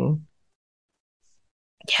perpetuating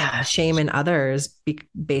shame in others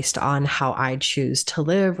based on how I choose to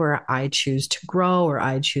live, or I choose to grow, or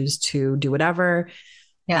I choose to do whatever.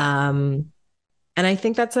 And I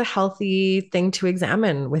think that's a healthy thing to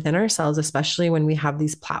examine within ourselves, especially when we have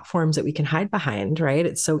these platforms that we can hide behind, right?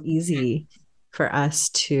 It's so easy for us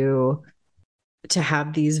to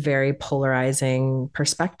have these very polarizing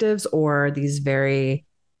perspectives or these very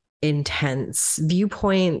intense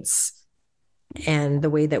viewpoints, and the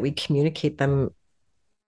way that we communicate them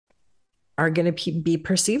are going to be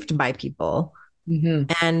perceived by people.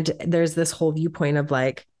 Mm-hmm. And there's this whole viewpoint of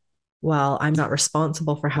like, well, I'm not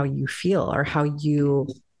responsible for how you feel or I'm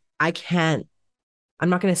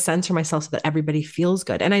not going to censor myself so that everybody feels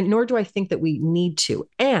good. And nor do I think that we need to.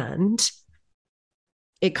 And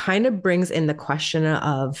it kind of brings in the question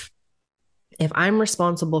of, if I'm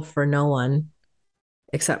responsible for no one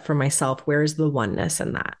except for myself, where's the oneness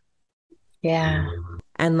in that? Yeah.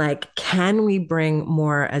 And like, can we bring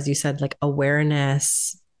more, as you said, like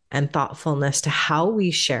awareness and thoughtfulness to how we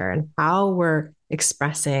share and how we're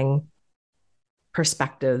expressing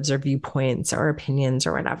perspectives or viewpoints or opinions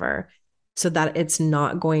or whatever, so that it's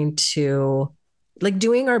not going to, like,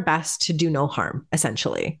 doing our best to do no harm,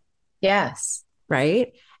 essentially. Yes.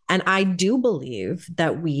 Right. And I do believe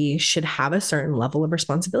that we should have a certain level of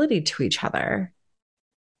responsibility to each other.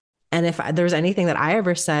 And if there's anything that I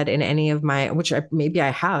ever said in any of my, which I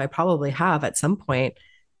probably have at some point,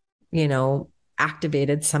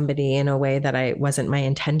 activated somebody in a way that I wasn't my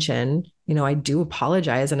intention, I do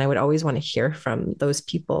apologize. And I would always want to hear from those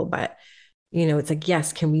people. But, it's like,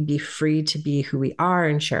 yes, can we be free to be who we are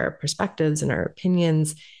and share our perspectives and our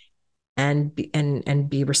opinions and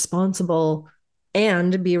be responsible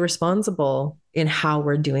in how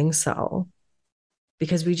we're doing so?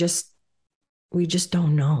 Because we just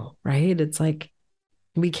don't know, right? It's like,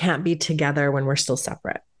 we can't be together when we're still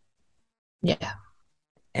separate. Yeah.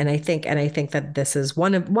 And I think that this is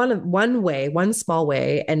one small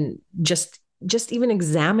way, and just even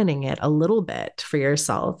examining it a little bit for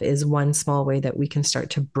yourself is one small way that we can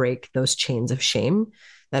start to break those chains of shame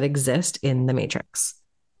that exist in the matrix.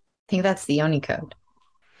 I think that's the Yoni code.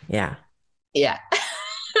 Yeah. Yeah.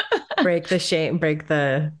 Break the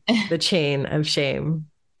chain of shame.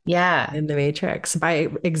 Yeah. In the matrix, by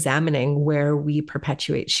examining where we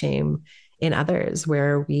perpetuate shame in others,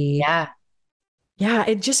 where we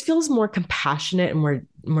it just feels more compassionate and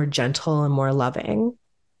more gentle and more loving.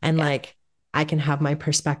 And like, I can have my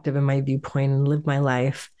perspective and my viewpoint and live my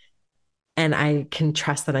life, and I can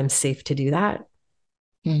trust that I'm safe to do that.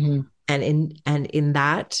 Mm-hmm. And in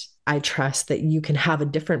that, I trust that you can have a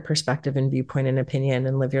different perspective and viewpoint and opinion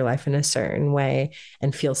and live your life in a certain way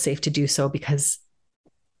and feel safe to do so, because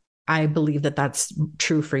I believe that that's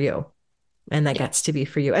true for you, and that gets to be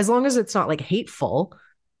for you, as long as it's not like hateful.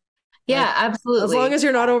 Yeah, like, absolutely. As long as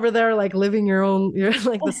you're not over there like living you're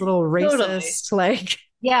like this little racist, totally. Like,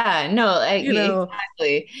 yeah, no,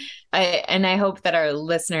 exactly. I hope that our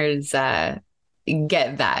listeners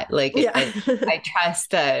get that. Like, I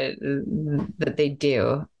trust that they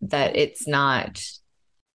do, that it's not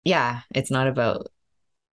about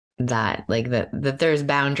that, like that there's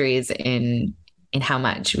boundaries in how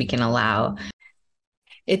much we can allow.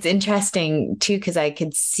 It's interesting too, because I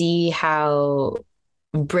could see how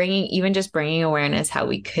bringing awareness how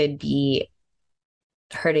we could be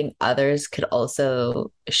hurting others could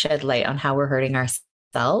also shed light on how we're hurting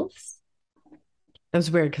ourselves. It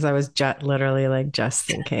was weird because I was literally like just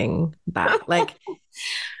thinking that like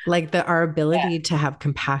our ability to have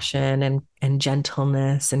compassion and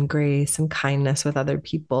gentleness and grace and kindness with other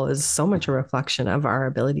people is so much a reflection of our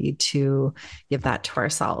ability to give that to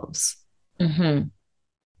ourselves. Mm-hmm.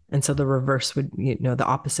 And so the reverse would, the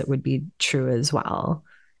opposite would be true as well.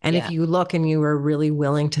 And if Yeah. you look and you are really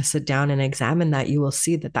willing to sit down and examine that, you will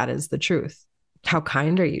see that that is the truth. How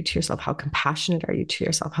kind are you to yourself? How compassionate are you to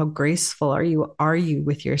yourself? How graceful are you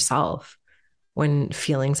with yourself when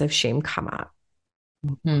feelings of shame come up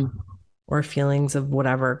Mm-hmm. or feelings of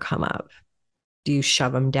whatever come up? Do you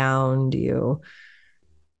shove them down?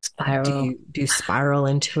 Spiral. Do you spiral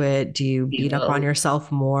into it? Do you beat up on Evil. yourself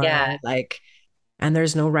Yeah. more? Like, and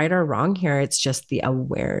there's no right or wrong here. It's just the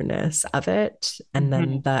awareness of it. And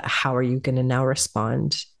then Mm-hmm. how are you going to now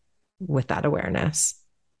respond with that awareness?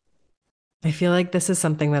 I feel like this is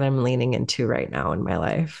something that I'm leaning into right now in my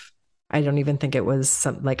life. I don't even think it was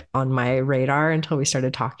like on my radar until we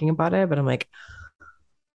started talking about it, but I'm like,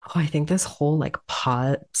 oh, I think this whole like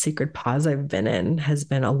secret pause I've been in has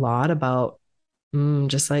been a lot about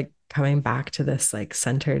just like coming back to this like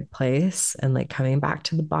centered place and like coming back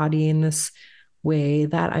to the body in this way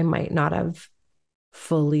that I might not have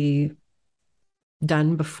fully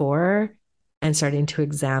done before, and starting to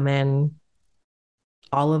examine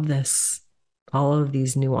all of this, all of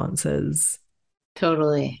these nuances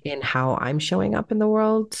Totally. in how I'm showing up in the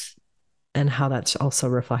world and how that's also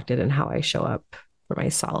reflected in how I show up for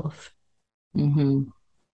myself. Mm-hmm.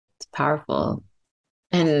 It's powerful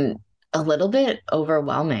and a little bit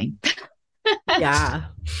overwhelming. Yeah,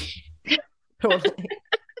 totally.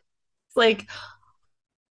 It's like,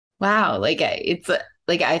 wow, like it's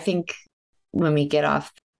like I think when we get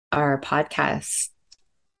off our podcast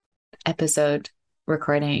episode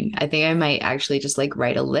recording, I think I might actually just like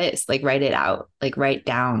write a list, like write it out, like write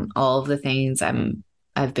down all of the things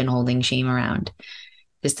I've been holding shame around,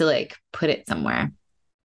 just to like put it somewhere,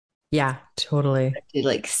 Yeah, totally. to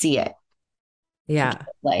like see it, to get Yeah.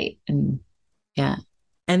 light. And yeah,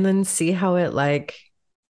 And then see how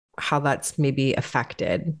that's maybe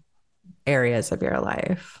affected areas of your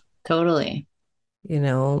life. totally.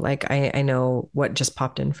 Like I know what just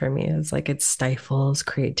popped in for me is like it stifles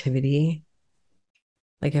creativity.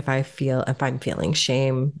 Like if I'm feeling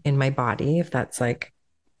shame in my body, if that's like,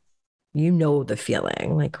 the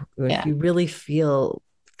feeling, like if Yeah. you really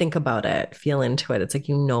think about it, feel into it, it's like,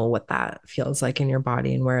 what that feels like in your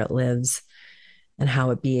body and where it lives and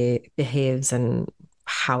how it behaves and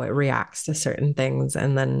how it reacts to certain things.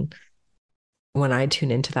 And then when I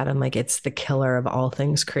tune into that, I'm like, it's the killer of all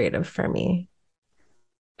things creative for me.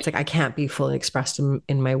 It's like I can't be fully expressed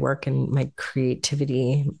in my work and my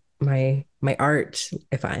creativity, my art,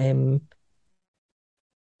 if I am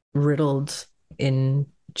riddled in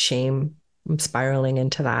shame. I'm spiraling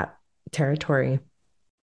into that territory.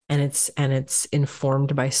 And it's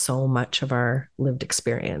informed by so much of our lived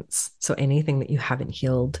experience. So anything that you haven't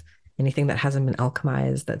healed, anything that hasn't been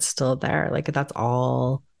alchemized, that's still there, like that's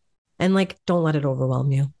all. And like, don't let it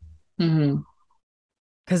overwhelm you Mm-hmm.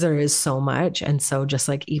 because there is so much. And so just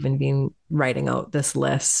like even being writing out this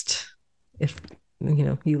list, if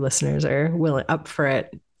you listeners are willing up for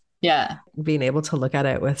it, Yeah, being able to look at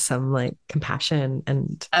it with some like compassion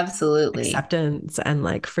and absolutely. acceptance and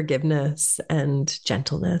like forgiveness and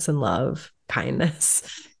gentleness and love,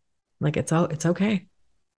 kindness. Like it's okay.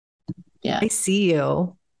 Yeah. I see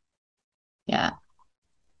you, Yeah.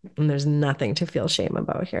 and there's nothing to feel shame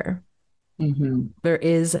about here. Mm-hmm. There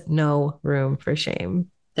is no room for shame.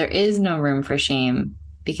 There is no room for shame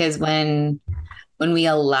because when we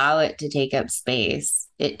allow it to take up space,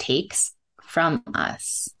 it takes from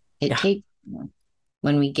us. It Yeah. takes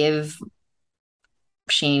when we give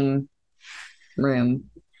shame room.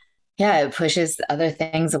 Yeah, it pushes other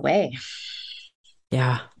things away.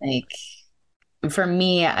 Yeah. Like for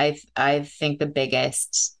me, I think the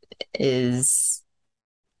biggest is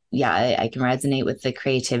yeah, I can resonate with the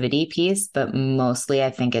creativity piece, but mostly I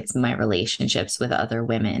think it's my relationships with other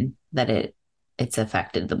women that it's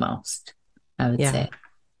affected the most, I would Yeah. say.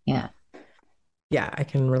 Yeah. Yeah. I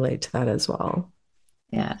can relate to that as well.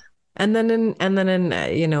 Yeah. And then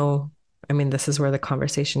I mean, this is where the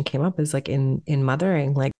conversation came up is like in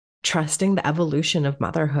mothering, like trusting the evolution of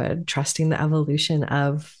motherhood, trusting the evolution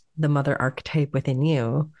of the mother archetype within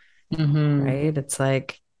you, Mm-hmm. right? It's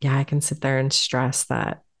like, yeah, I can sit there and stress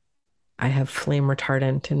that I have flame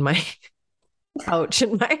retardant in my couch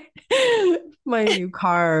in my my new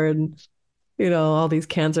car, and all these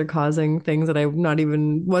cancer causing things that I not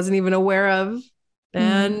even wasn't even aware of. Mm.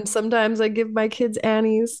 And sometimes I give my kids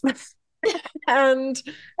Annie's and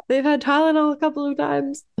they've had Tylenol a couple of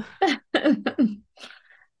times.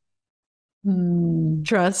 Mm.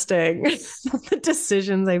 Trusting the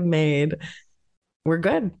decisions I've made were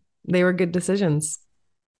good. They were good decisions.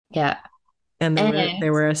 Yeah. And they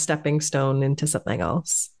And were a stepping stone into something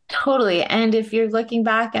else. totally. And if you're looking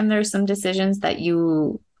back and there's some decisions that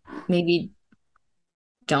you maybe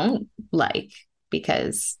don't like,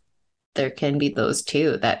 because there can be those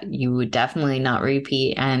too that you would definitely not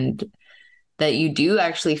repeat, and that you do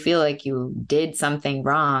actually feel like you did something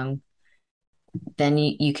wrong, then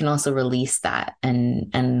you can also release that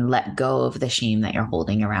and let go of the shame that you're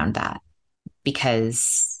holding around that.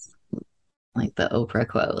 Because like the Oprah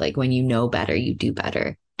quote, like when you know better, you do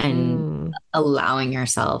better. And Mm, allowing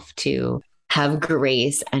yourself to have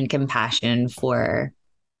grace and compassion for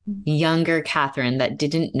younger Catherine that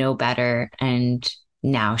didn't know better, and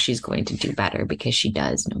now she's going to do better because she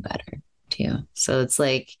does know better too. So it's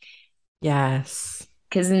like, yes.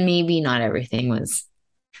 because maybe not everything was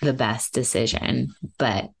the best decision,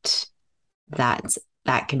 but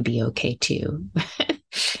that can be okay too.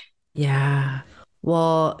 Yeah.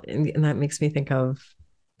 Well, and that makes me think of,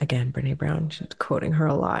 again, Brene Brown. She's quoting her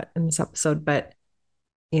a lot in this episode, but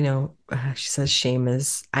she says shame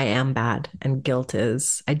is I am bad, and guilt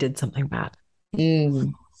is I did something bad.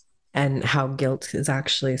 Mm. And how guilt is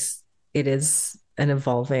actually, it is an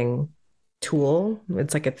evolving tool.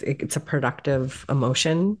 It's like it's a productive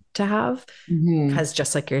emotion to have, Mm-hmm. because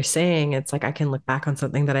just like you're saying, it's like I can look back on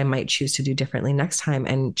something that I might choose to do differently next time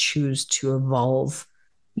and choose to evolve.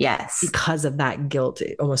 Yes. Because of that guilt,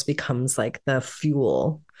 it almost becomes like the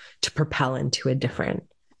fuel to propel into a different.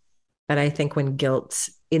 But I think when guilt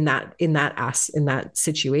in that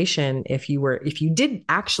situation, if you did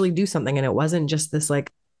actually do something and it wasn't just this like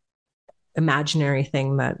imaginary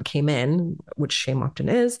thing that came in, which shame often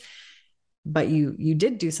is, but you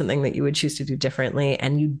did do something that you would choose to do differently,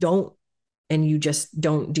 and you just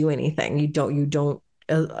don't do anything. You don't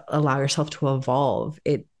allow yourself to evolve.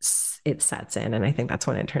 It sets in, and I think that's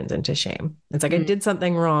when it turns into shame. It's like I Mm. did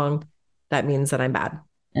something wrong. That means that I'm bad.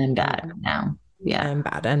 And And bad now. Yeah. I'm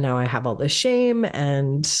bad, and now I have all this shame,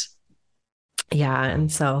 and yeah,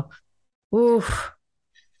 and so, oof,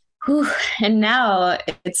 Whew. And now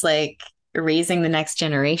it's like raising the next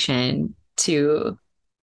generation to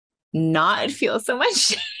not feel so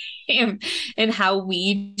much shame in how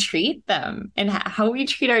we treat them and how we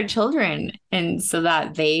treat our children, and so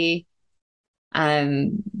that they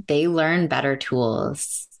learn better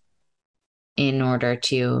tools in order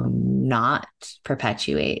to not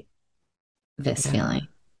perpetuate this yeah. feeling.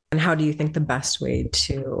 And how do you think the best way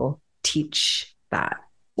to teach that?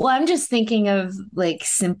 Well, I'm just thinking of like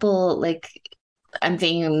simple, like I'm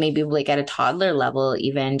thinking maybe like at a toddler level,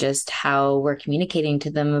 even just how we're communicating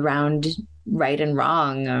to them around right and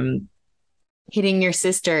wrong. Hitting your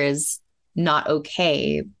sister is not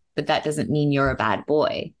okay, but that doesn't mean you're a bad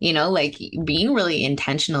boy. Like being really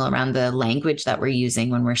intentional around the language that we're using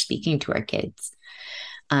when we're speaking to our kids,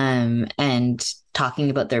 and talking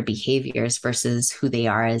about their behaviors versus who they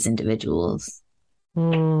are as individuals.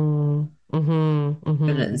 Mm, mm-hmm,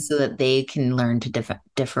 mm-hmm. So that they can learn to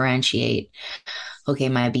differentiate. Okay,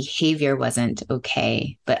 my behavior wasn't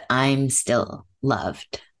okay, but I'm still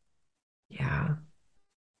loved. Yeah.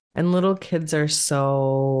 And little kids are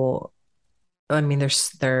so, I mean,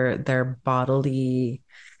 their bodily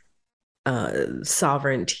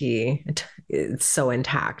sovereignty is so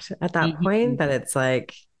intact at that point that Mhm. it's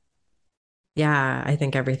like, yeah, I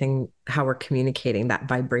think everything, how we're communicating, that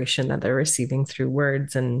vibration that they're receiving through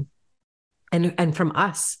words, and from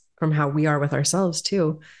us, from how we are with ourselves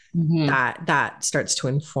too, Mhm. that starts to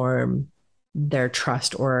inform their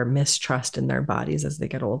trust or mistrust in their bodies as they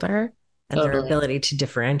get older, and their Totally. ability to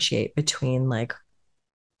differentiate between like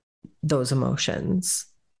those emotions.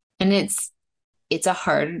 And it's a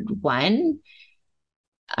hard one.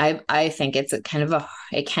 I think it's a kind of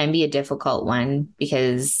it can be a difficult one,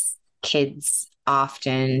 because kids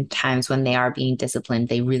oftentimes when they are being disciplined,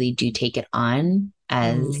 they really do take it on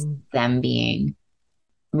as Mm, them being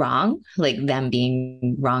wrong, like them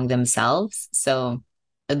being wrong themselves. So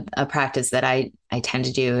a practice that I tend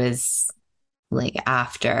to do is like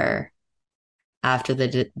after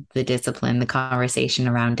the discipline, the conversation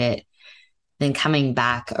around it, then coming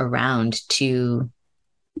back around to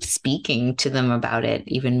speaking to them about it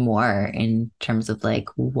even more in terms of like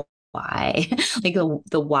why, like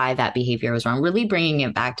the why that behavior was wrong, really bringing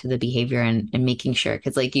it back to the behavior and making sure,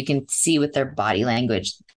 because like you can see with their body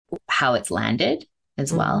language how it's landed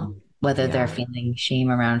as well, Mhm. whether they're Yeah. feeling shame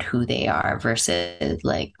around who they are versus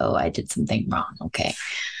like, oh, I did something wrong. Okay.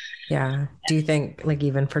 Yeah. Do you think like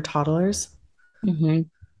even for toddlers? Hmm.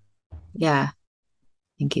 Yeah.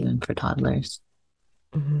 I think even for toddlers.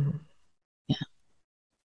 Mhm. Yeah.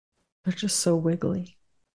 They're just so wiggly.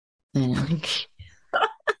 I know.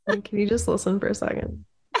 Like, can you just listen for a second?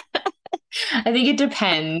 I think it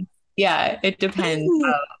depends. Yeah. It depends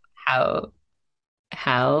how,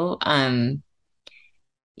 how,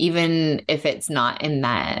 even if it's not in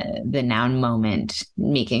the noun moment,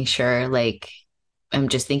 making sure like I'm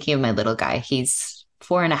just thinking of my little guy. He's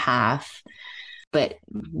 4.5, but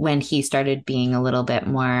when he started being a little bit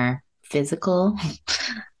more physical,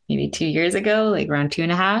 maybe 2 years ago, like around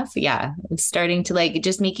 2.5, yeah, starting to like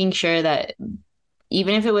just making sure that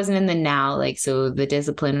even if it wasn't in the now, like so the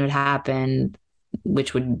discipline would happen,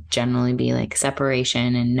 which would generally be like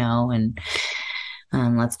separation and no, and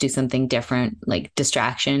let's do something different, like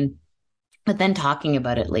distraction. But then talking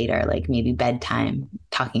about it later, like maybe bedtime,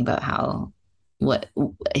 talking about how what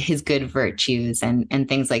his good virtues and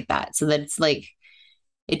things like that. So that it's like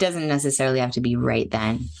it doesn't necessarily have to be right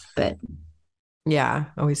then, but Yeah,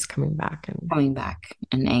 always coming back and coming back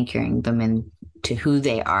and anchoring them into who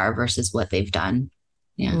they are versus what they've done.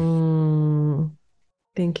 Yeah. mm,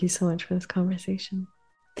 thank you so much for this conversation.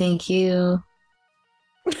 Thank you.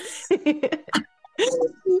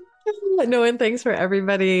 No, and thanks for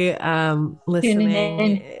everybody Tuning listening.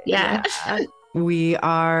 in. Yeah. Yeah, we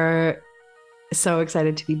are so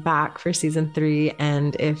excited to be back for season 3.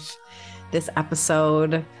 And if this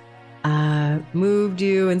episode moved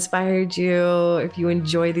you, inspired you, if you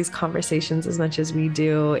enjoy these conversations as much as we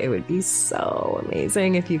do, it would be so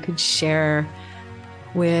amazing if you could share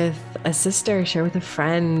with a sister, share with a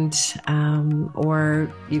friend,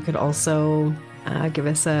 or you could also give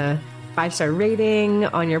us a 5-star rating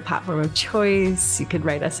on your platform of choice. You could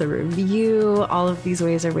write us a review. All of these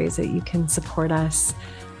ways are ways that you can support us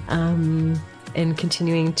in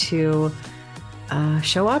continuing to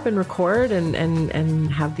show up and record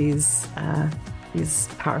and have these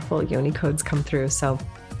powerful Yoni codes come through. So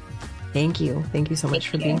thank you so much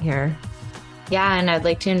for being here. Yeah, and I'd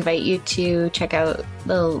like to invite you to check out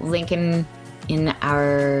the link in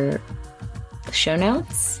our show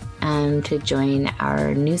notes to join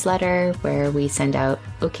our newsletter where we send out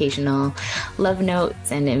occasional love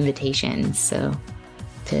notes and invitations. So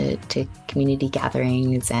to community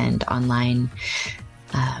gatherings and online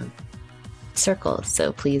circles.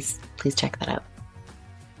 So please check that out.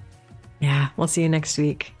 Yeah, we'll see you next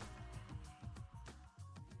week.